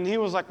that. And he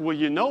was like, well,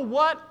 you know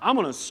what? I'm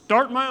going to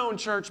start my own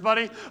church,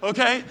 buddy.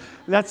 Okay?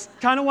 That's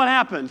kind of what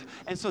happened.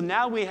 And so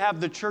now we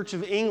have the Church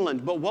of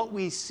England. But what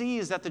we see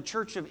is that the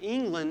Church of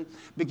England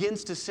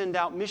begins to send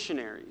out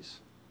missionaries.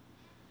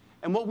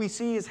 And what we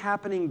see is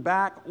happening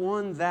back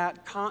on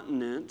that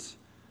continent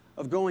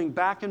of going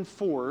back and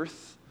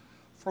forth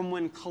from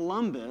when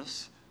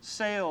Columbus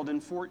sailed in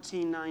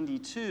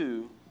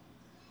 1492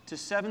 to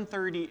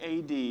 730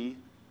 AD,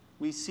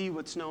 we see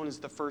what's known as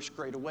the First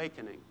Great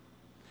Awakening.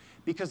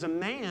 Because a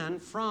man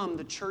from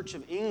the Church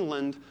of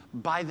England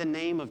by the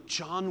name of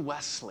John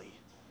Wesley,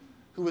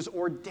 who was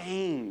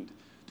ordained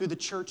through the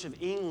Church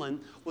of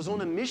England, was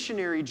on a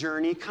missionary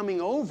journey coming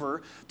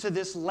over to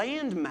this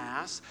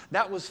landmass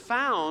that was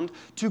found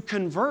to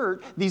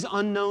convert these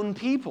unknown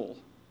people.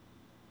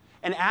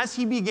 And as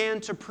he began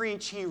to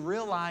preach, he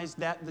realized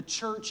that the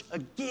church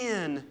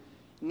again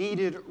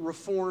needed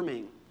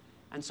reforming.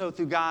 And so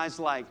through guys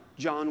like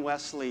John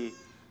Wesley,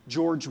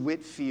 George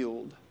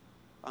Whitefield,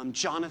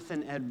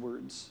 Jonathan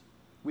Edwards,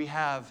 we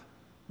have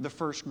the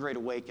First Great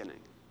Awakening,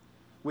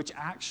 which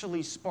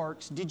actually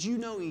sparks. Did you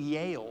know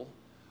Yale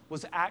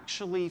was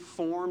actually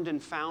formed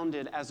and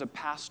founded as a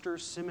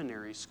pastor's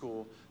seminary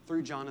school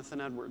through Jonathan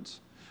Edwards?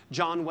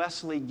 John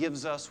Wesley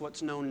gives us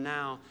what's known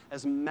now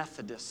as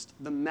Methodist,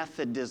 the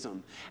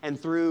Methodism. And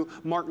through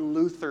Martin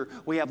Luther,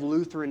 we have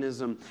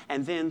Lutheranism.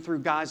 And then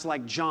through guys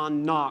like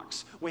John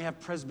Knox, we have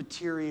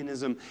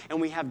Presbyterianism. And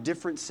we have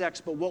different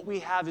sects. But what we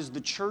have is the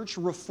church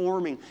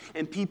reforming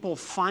and people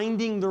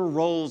finding their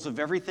roles of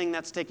everything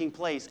that's taking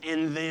place.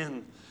 And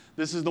then,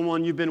 this is the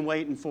one you've been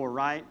waiting for,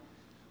 right?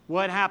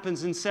 What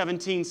happens in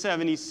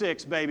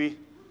 1776, baby?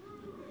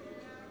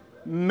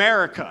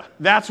 America.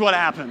 That's what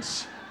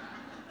happens.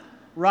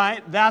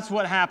 Right? That's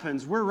what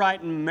happens. We're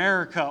writing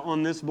America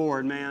on this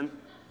board, man.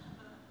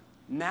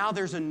 Now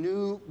there's a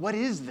new, what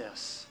is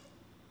this?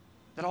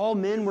 That all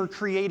men were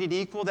created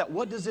equal? That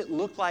what does it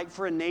look like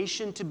for a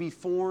nation to be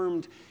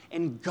formed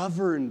and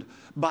governed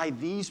by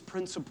these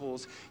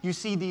principles? You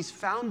see, these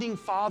founding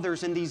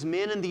fathers and these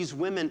men and these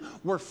women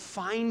were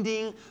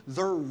finding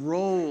their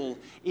role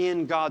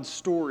in God's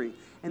story.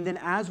 And then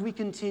as we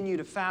continue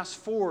to fast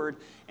forward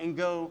and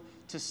go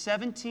to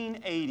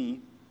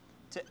 1780,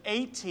 to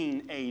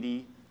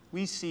 1880,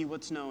 we see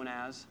what's known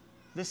as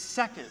the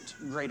Second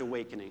Great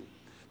Awakening.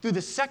 Through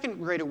the Second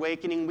Great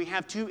Awakening, we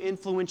have two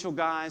influential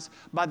guys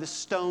by the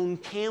Stone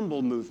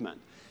Campbell movement.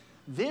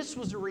 This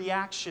was a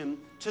reaction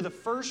to the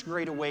First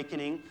Great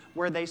Awakening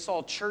where they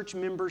saw church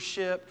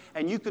membership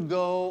and you could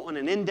go on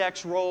an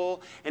index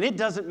roll and it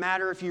doesn't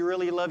matter if you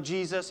really love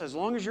Jesus as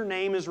long as your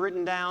name is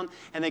written down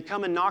and they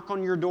come and knock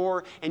on your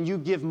door and you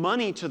give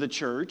money to the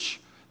church,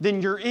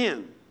 then you're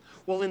in.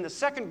 Well, in the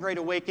Second Great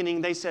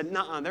Awakening, they said,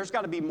 nuh-uh, there's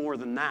got to be more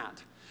than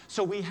that.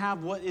 So we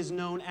have what is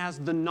known as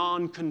the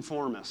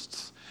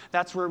nonconformists.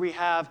 That's where we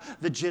have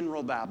the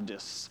General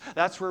Baptists.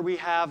 That's where we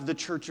have the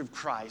Church of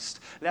Christ.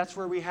 That's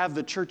where we have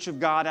the Church of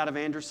God out of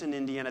Anderson,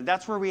 Indiana.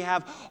 That's where we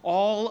have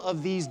all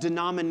of these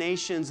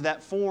denominations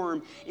that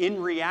form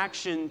in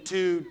reaction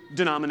to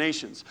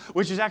denominations,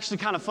 which is actually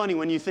kind of funny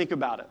when you think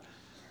about it.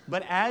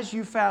 But as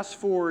you fast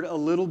forward a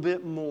little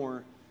bit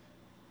more,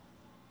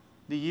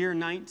 the year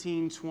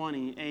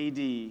 1920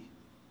 AD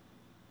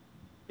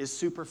is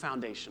super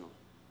foundational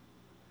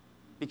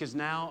because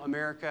now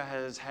America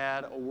has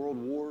had a world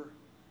war.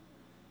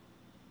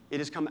 It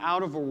has come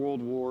out of a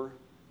world war,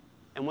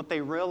 and what they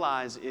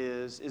realize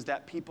is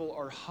that people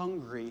are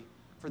hungry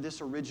for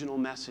this original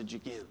message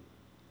again.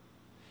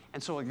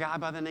 And so a guy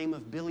by the name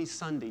of Billy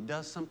Sunday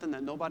does something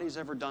that nobody's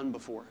ever done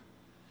before.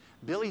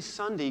 Billy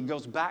Sunday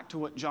goes back to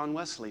what John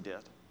Wesley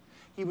did.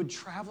 He would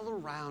travel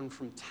around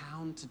from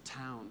town to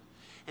town,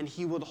 and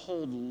he would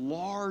hold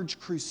large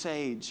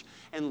crusades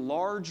and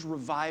large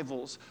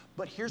revivals.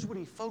 But here's what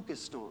he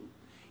focused on.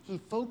 He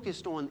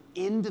focused on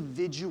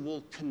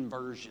individual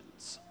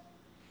conversions.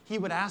 He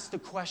would ask the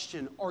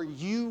question, are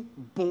you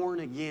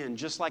born again?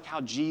 Just like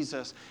how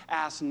Jesus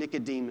asked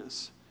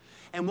Nicodemus.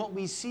 And what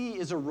we see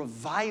is a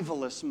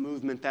revivalist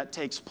movement that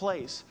takes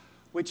place,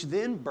 which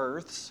then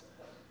births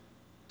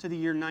to the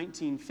year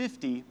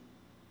 1950,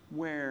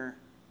 where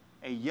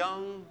a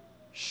young,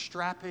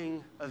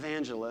 strapping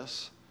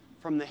evangelist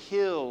from the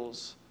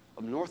hills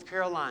of North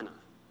Carolina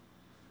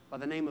by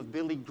the name of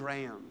Billy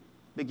Graham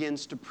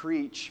begins to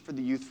preach for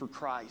the Youth for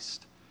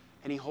Christ,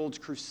 and he holds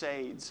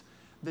crusades.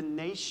 The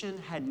nation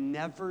had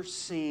never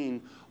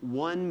seen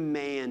one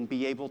man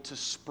be able to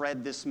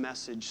spread this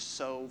message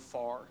so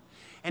far.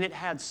 And it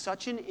had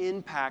such an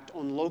impact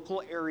on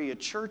local area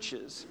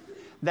churches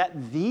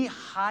that the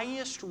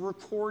highest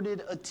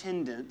recorded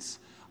attendance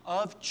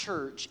of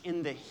church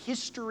in the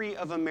history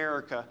of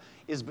America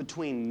is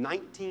between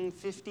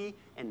 1950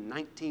 and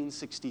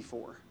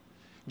 1964.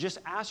 Just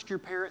ask your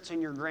parents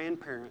and your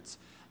grandparents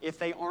if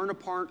they aren't a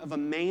part of a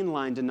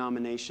mainline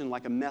denomination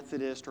like a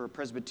Methodist or a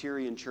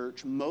Presbyterian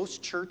church.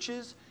 Most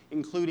churches,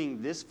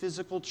 including this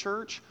physical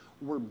church,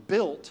 were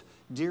built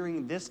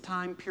during this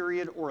time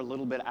period or a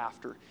little bit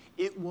after.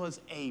 It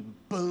was a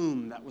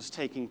boom that was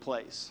taking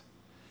place.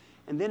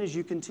 And then as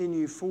you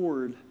continue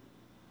forward,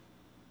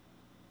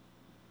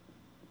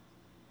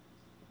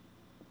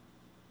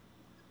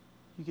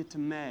 you get to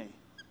May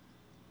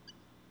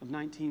of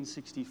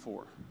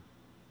 1964.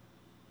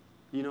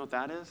 You know what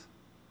that is?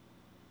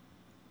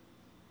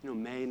 You know,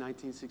 May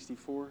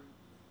 1964?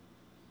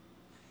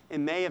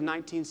 In May of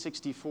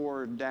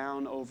 1964,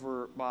 down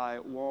over by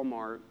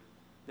Walmart,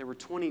 there were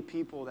 20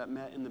 people that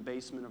met in the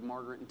basement of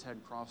Margaret and Ted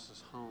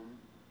Cross's home.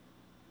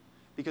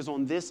 Because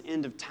on this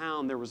end of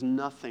town, there was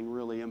nothing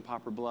really in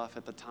Poplar Bluff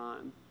at the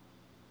time.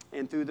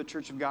 And through the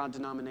Church of God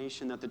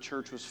denomination that the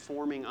church was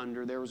forming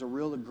under, there was a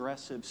real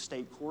aggressive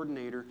state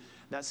coordinator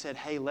that said,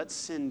 hey, let's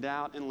send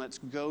out and let's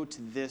go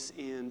to this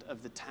end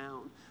of the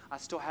town. I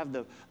still have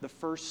the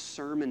first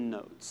sermon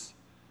notes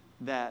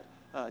that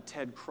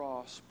Ted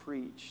Cross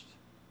preached.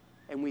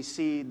 And we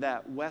see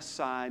that West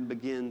Side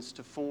begins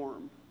to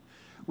form.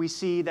 We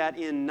see that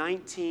in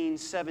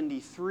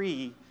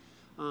 1973,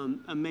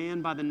 a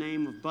man by the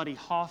name of Buddy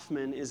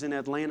Hoffman is in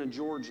Atlanta,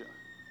 Georgia.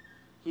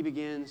 He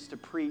begins to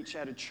preach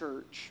at a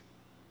church.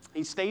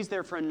 He stays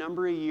there for a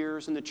number of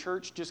years, and the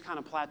church just kind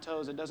of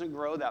plateaus. It doesn't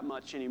grow that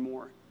much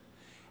anymore.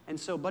 And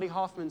so Buddy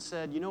Hoffman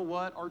said, you know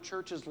what? Our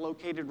church is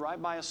located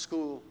right by a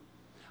school.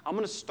 I'm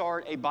going to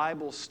start a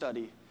Bible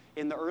study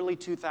in the early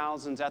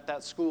 2000s at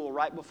that school,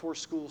 right before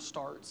school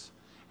starts.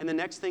 And the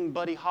next thing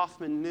Buddy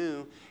Hoffman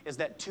knew is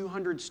that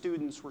 200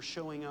 students were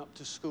showing up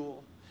to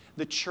school.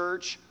 The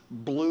church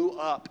blew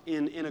up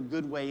in a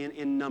good way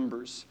in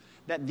numbers.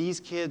 That these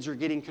kids are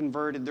getting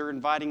converted. They're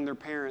inviting their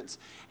parents.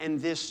 And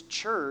this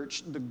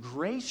church, the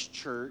Grace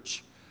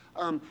Church,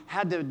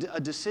 had a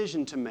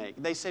decision to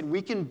make. They said,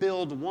 we can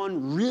build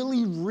one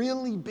really,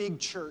 really big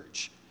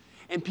church.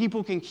 And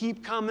people can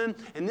keep coming.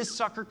 And this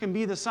sucker can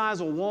be the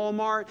size of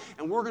Walmart.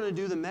 And we're going to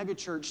do the mega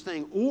church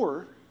thing.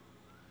 Or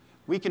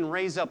we can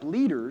raise up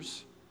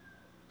leaders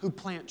who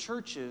plant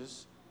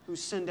churches, who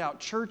send out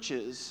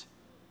churches,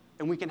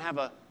 and we can have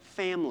a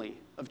family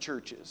of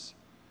churches.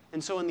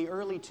 And so in the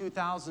early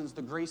 2000s,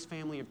 the Grace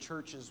Family of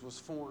Churches was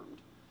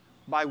formed,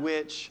 by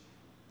which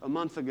a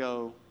month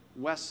ago,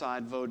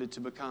 Westside voted to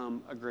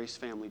become a Grace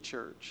Family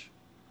Church.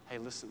 Hey,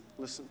 listen.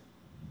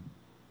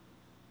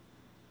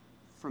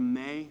 From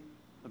May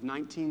of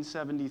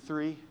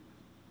 1973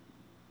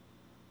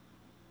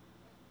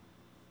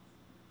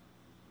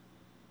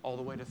 all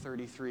the way to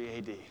 33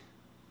 AD.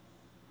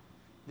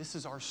 This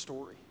is our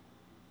story.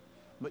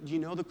 But do you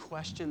know the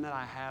question that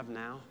I have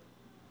now?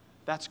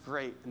 That's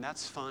great, and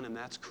that's fun, and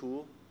that's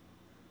cool.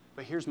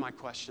 But here's my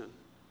question.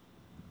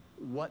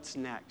 What's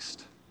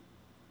next?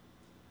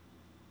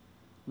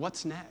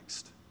 What's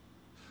next?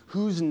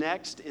 Who's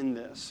next in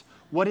this?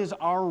 What is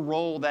our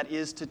role that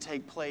is to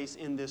take place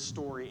in this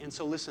story? And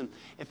so listen,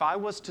 if I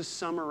was to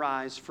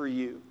summarize for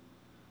you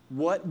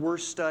what we're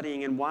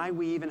studying and why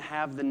we even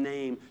have the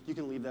name, you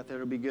can leave that there,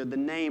 it'll be good. The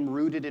name,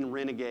 Rooted in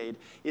Renegade,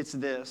 it's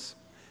this.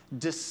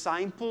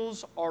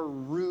 Disciples are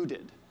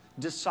rooted.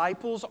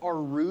 Disciples are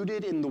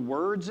rooted in the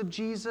words of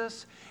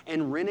Jesus,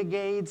 and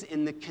renegades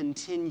in the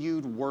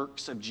continued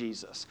works of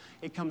Jesus.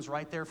 It comes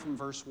right there from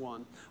verse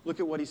 1. Look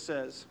at what he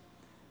says.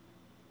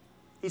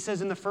 He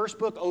says, in the first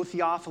book, O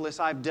Theophilus,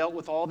 I've dealt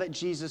with all that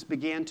Jesus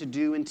began to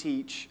do and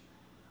teach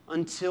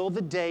until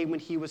the day when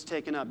he was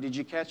taken up. Did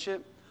you catch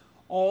it?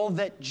 All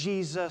that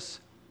Jesus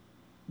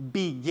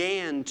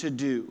began to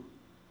do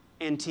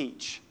and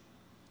teach.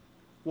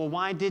 Well,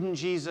 why didn't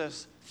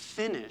Jesus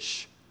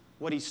finish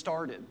what he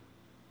started?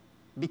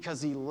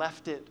 Because he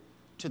left it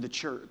to the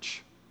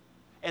church.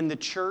 And the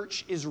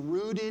church is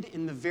rooted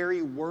in the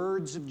very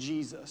words of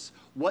Jesus,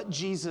 what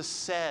Jesus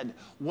said,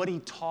 what he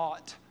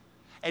taught.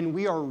 And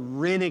we are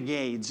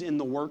renegades in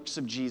the works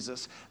of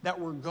Jesus, that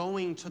we're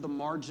going to the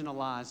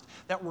marginalized,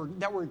 that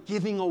we're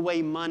giving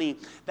away money,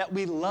 that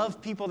we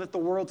love people that the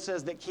world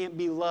says that can't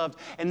be loved.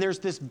 And there's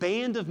this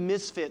band of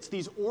misfits,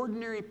 these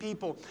ordinary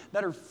people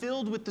that are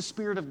filled with the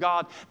Spirit of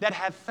God, that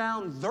have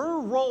found their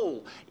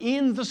role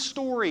in the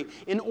story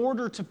in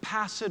order to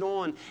pass it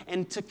on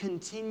and to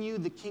continue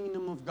the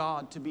kingdom of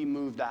God to be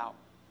moved out.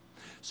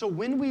 So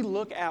when we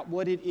look at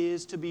what it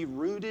is to be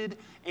rooted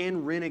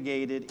and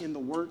renegaded in the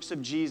works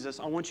of Jesus,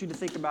 I want you to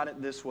think about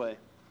it this way.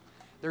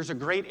 There's a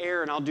great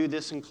error, and I'll do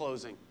this in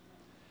closing.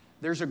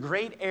 There's a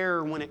great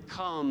error when it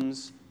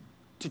comes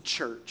to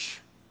church.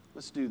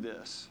 Let's do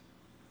this.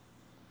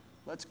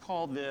 Let's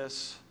call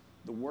this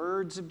the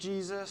words of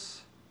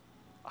Jesus,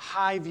 a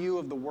high view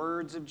of the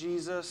words of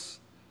Jesus,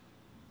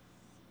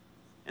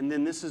 and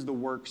then this is the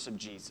works of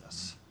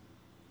Jesus.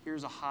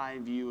 Here's a high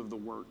view of the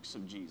works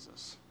of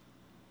Jesus.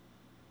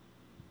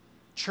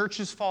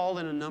 Churches fall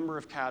in a number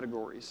of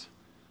categories.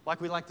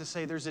 Like we like to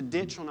say, there's a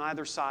ditch on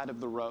either side of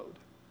the road.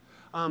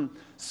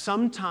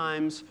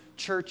 Sometimes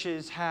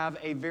churches have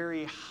a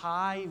very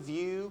high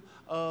view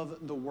of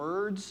the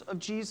words of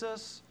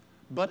Jesus,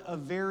 but a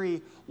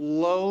very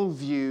low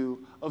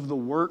view of the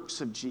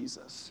works of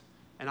Jesus.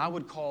 And I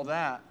would call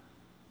that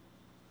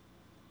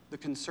the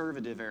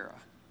conservative era.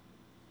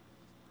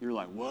 You're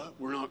like, what?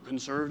 We're not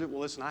conservative? Well,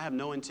 listen, I have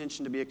no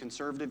intention to be a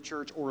conservative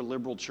church or a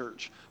liberal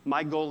church.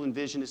 My goal and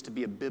vision is to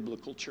be a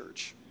biblical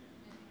church.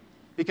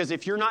 Because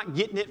if you're not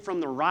getting it from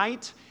the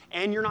right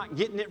and you're not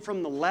getting it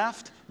from the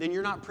left, then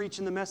you're not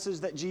preaching the message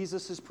that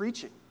Jesus is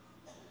preaching.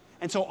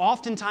 And so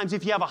oftentimes,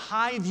 if you have a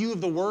high view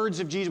of the words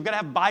of Jesus, we've got to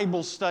have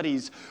Bible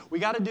studies. We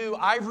got to do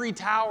ivory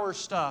tower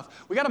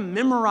stuff. We got to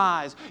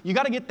memorize. You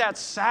got to get that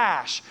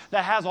sash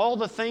that has all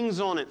the things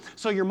on it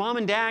so your mom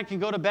and dad can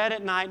go to bed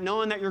at night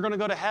knowing that you're going to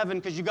go to heaven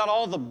because you got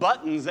all the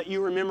buttons that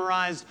you were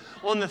memorized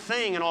on the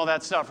thing and all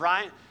that stuff,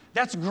 right?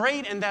 That's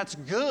great and that's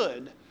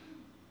good.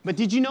 But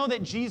did you know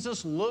that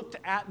Jesus looked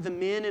at the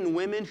men and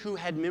women who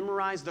had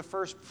memorized the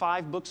first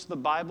 5 books of the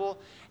Bible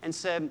and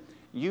said,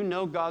 you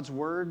know God's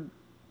Word,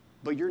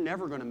 but you're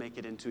never going to make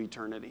it into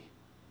eternity.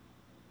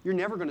 You're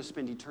never going to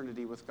spend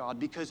eternity with God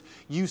because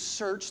you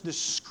search the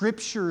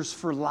Scriptures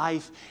for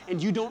life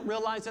and you don't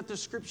realize that the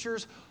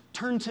Scriptures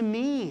turn to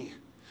me.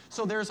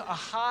 So there's a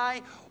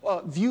high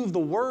view of the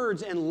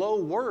words and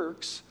low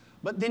works,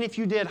 but then if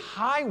you did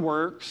high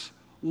works,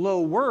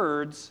 low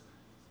words,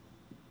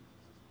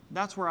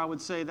 that's where I would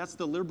say that's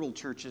the liberal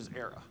church's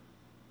era.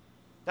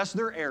 That's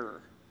their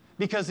error.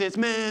 Because it's,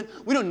 man,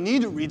 we don't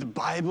need to read the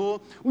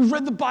Bible. We've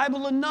read the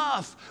Bible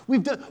enough.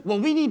 What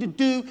we need to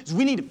do is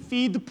we need to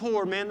feed the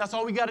poor, man. That's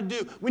all we got to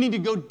do. We need to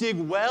go dig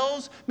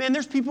wells. Man,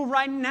 there's people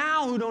right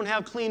now who don't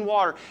have clean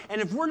water. And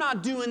if we're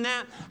not doing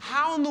that,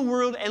 how in the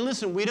world, and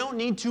listen, we don't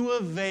need to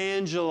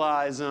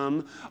evangelize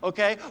them,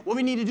 okay? What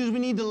we need to do is we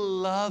need to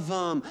love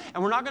them.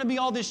 And we're not going to be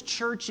all this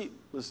churchy.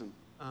 Listen,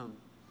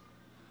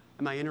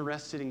 am I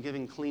interested in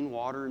giving clean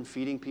water and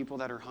feeding people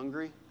that are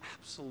hungry?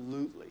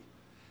 Absolutely.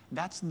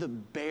 That's the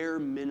bare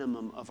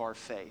minimum of our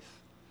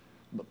faith.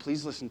 But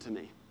please listen to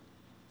me.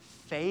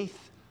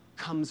 Faith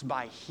comes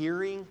by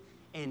hearing,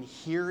 and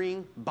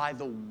hearing by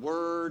the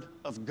Word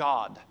of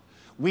God.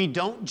 We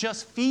don't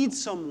just feed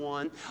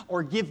someone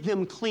or give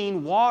them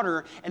clean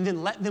water and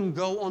then let them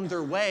go on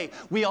their way.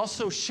 We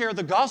also share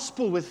the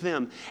gospel with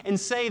them and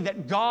say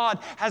that God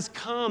has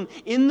come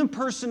in the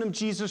person of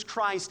Jesus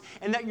Christ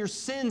and that your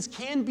sins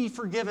can be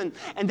forgiven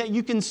and that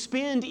you can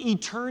spend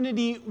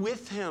eternity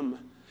with Him.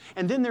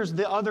 And then there's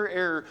the other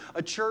error,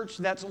 a church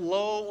that's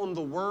low on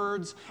the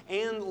words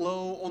and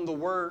low on the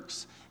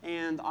works,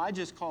 and I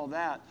just call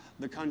that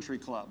the country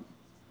club.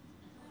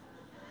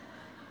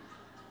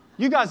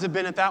 You guys have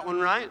been at that one,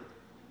 right?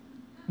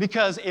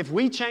 Because if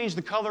we change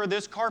the color of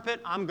this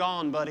carpet, I'm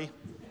gone, buddy.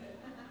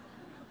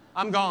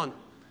 I'm gone.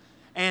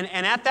 And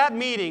at that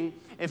meeting,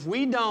 if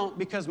we don't,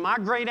 because my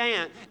great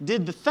aunt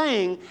did the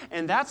thing,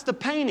 and that's the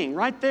painting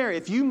right there.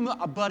 If you,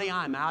 buddy,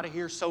 I'm out of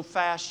here so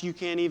fast you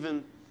can't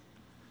even...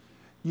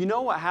 You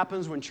know what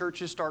happens when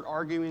churches start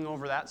arguing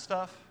over that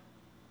stuff?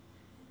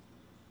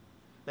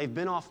 They've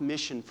been off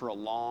mission for a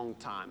long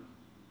time.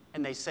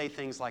 And they say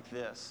things like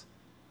this: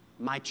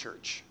 my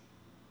church,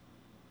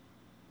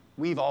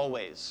 we've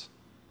always,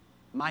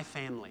 my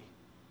family.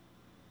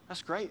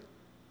 That's great.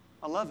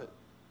 I love it.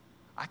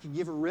 I could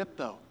give a rip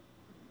though.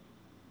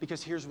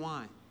 Because here's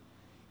why.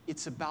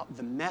 It's about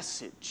the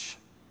message.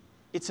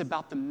 It's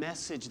about the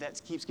message that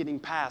keeps getting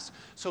passed.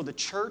 So the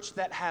church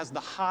that has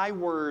the high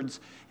words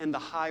and the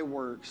high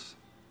works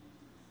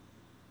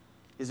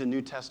is a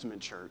New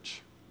Testament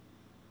church.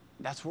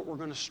 That's what we're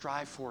going to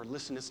strive for.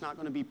 Listen, it's not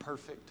going to be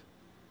perfect.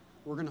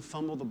 We're going to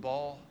fumble the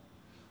ball.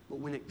 But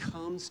when it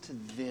comes to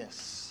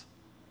this,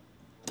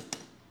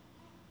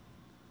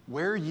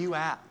 where are you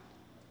at?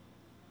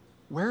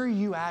 Where are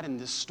you at in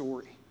this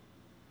story?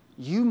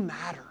 You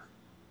matter.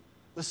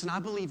 Listen, I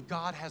believe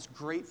God has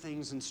great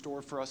things in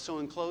store for us. So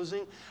in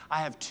closing,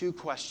 I have 2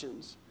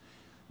 questions.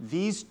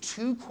 These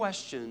 2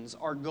 questions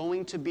are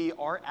going to be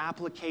our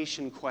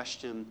application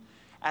question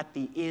at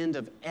the end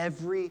of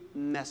every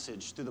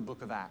message through the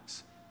book of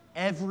Acts.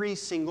 Every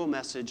single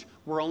message,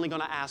 we're only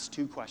going to ask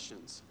 2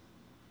 questions.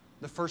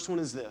 The first one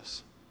is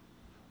this: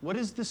 what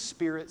is the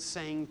Spirit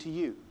saying to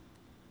you?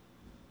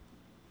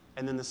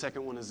 And then the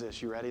second one is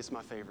this. You ready? It's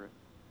my favorite.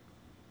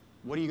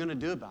 What are you going to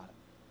do about it?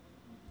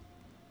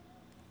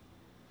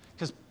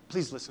 Because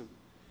please listen,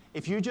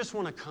 if you just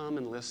want to come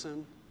and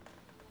listen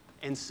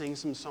and sing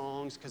some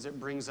songs because it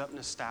brings up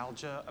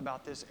nostalgia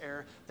about this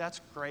era,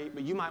 that's great,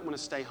 but you might want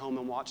to stay home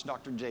and watch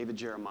Dr. David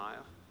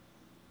Jeremiah.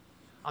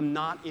 I'm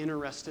not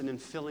interested in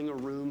filling a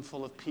room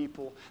full of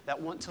people that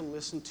want to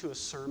listen to a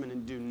sermon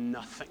and do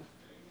nothing.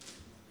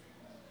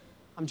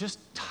 I'm just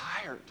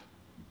tired.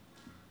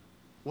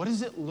 What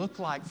does it look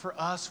like for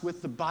us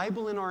with the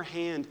Bible in our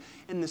hand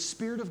and the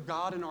Spirit of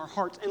God in our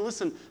hearts? And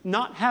listen,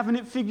 not having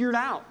it figured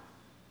out.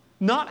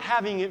 Not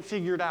having it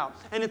figured out.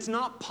 And it's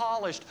not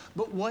polished,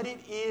 but what it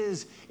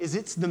is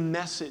it's the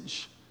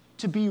message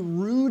to be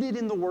rooted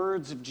in the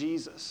words of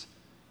Jesus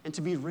and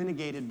to be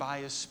renegated by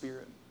His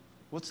Spirit.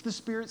 What's the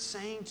Spirit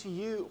saying to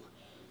you?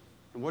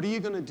 And what are you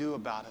going to do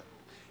about it?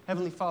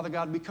 Heavenly Father,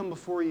 God, we come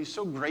before you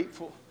so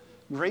grateful.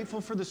 Grateful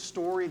for the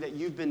story that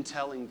you've been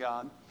telling,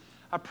 God.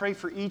 I pray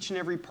for each and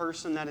every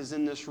person that is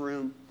in this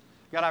room.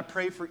 God, I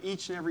pray for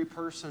each and every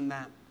person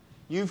that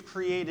you've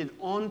created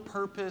on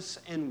purpose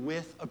and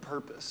with a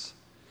purpose.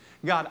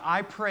 God,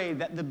 I pray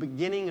that the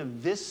beginning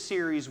of this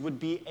series would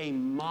be a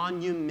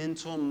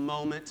monumental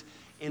moment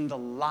in the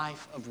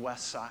life of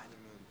Westside.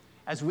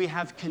 As we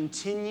have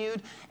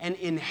continued and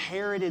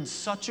inherited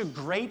such a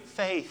great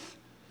faith,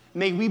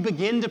 may we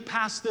begin to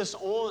pass this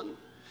on.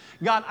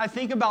 God, I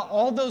think about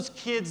all those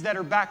kids that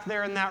are back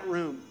there in that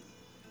room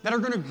that are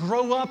going to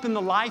grow up in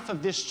the life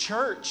of this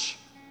church.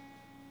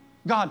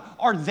 God,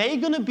 are they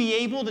going to be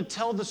able to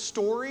tell the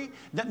story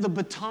that the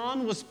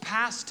baton was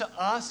passed to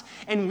us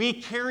and we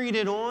carried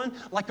it on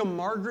like a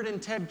Margaret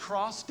and Ted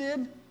Cross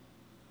did?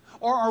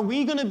 Or are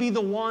we going to be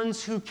the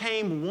ones who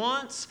came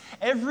once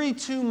every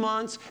 2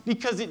 months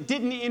because it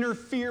didn't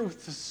interfere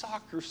with the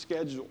soccer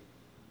schedule?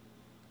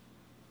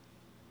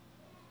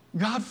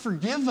 God,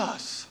 forgive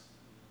us.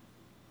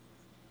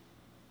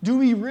 Do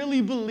we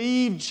really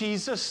believe,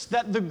 Jesus,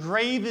 that the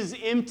grave is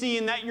empty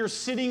and that you're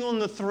sitting on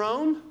the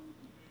throne?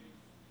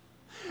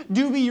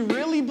 Do we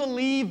really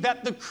believe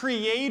that the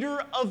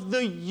Creator of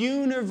the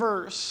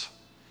universe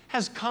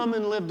has come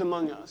and lived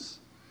among us?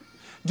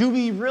 Do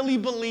we really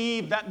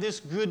believe that this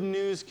good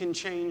news can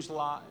change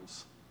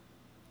lives?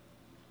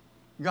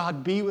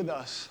 God, be with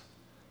us.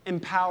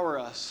 Empower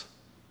us.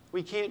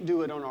 We can't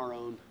do it on our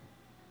own.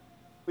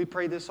 We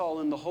pray this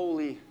all in the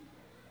holy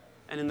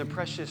and in the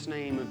precious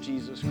name of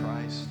Jesus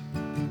Christ.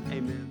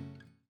 Amen.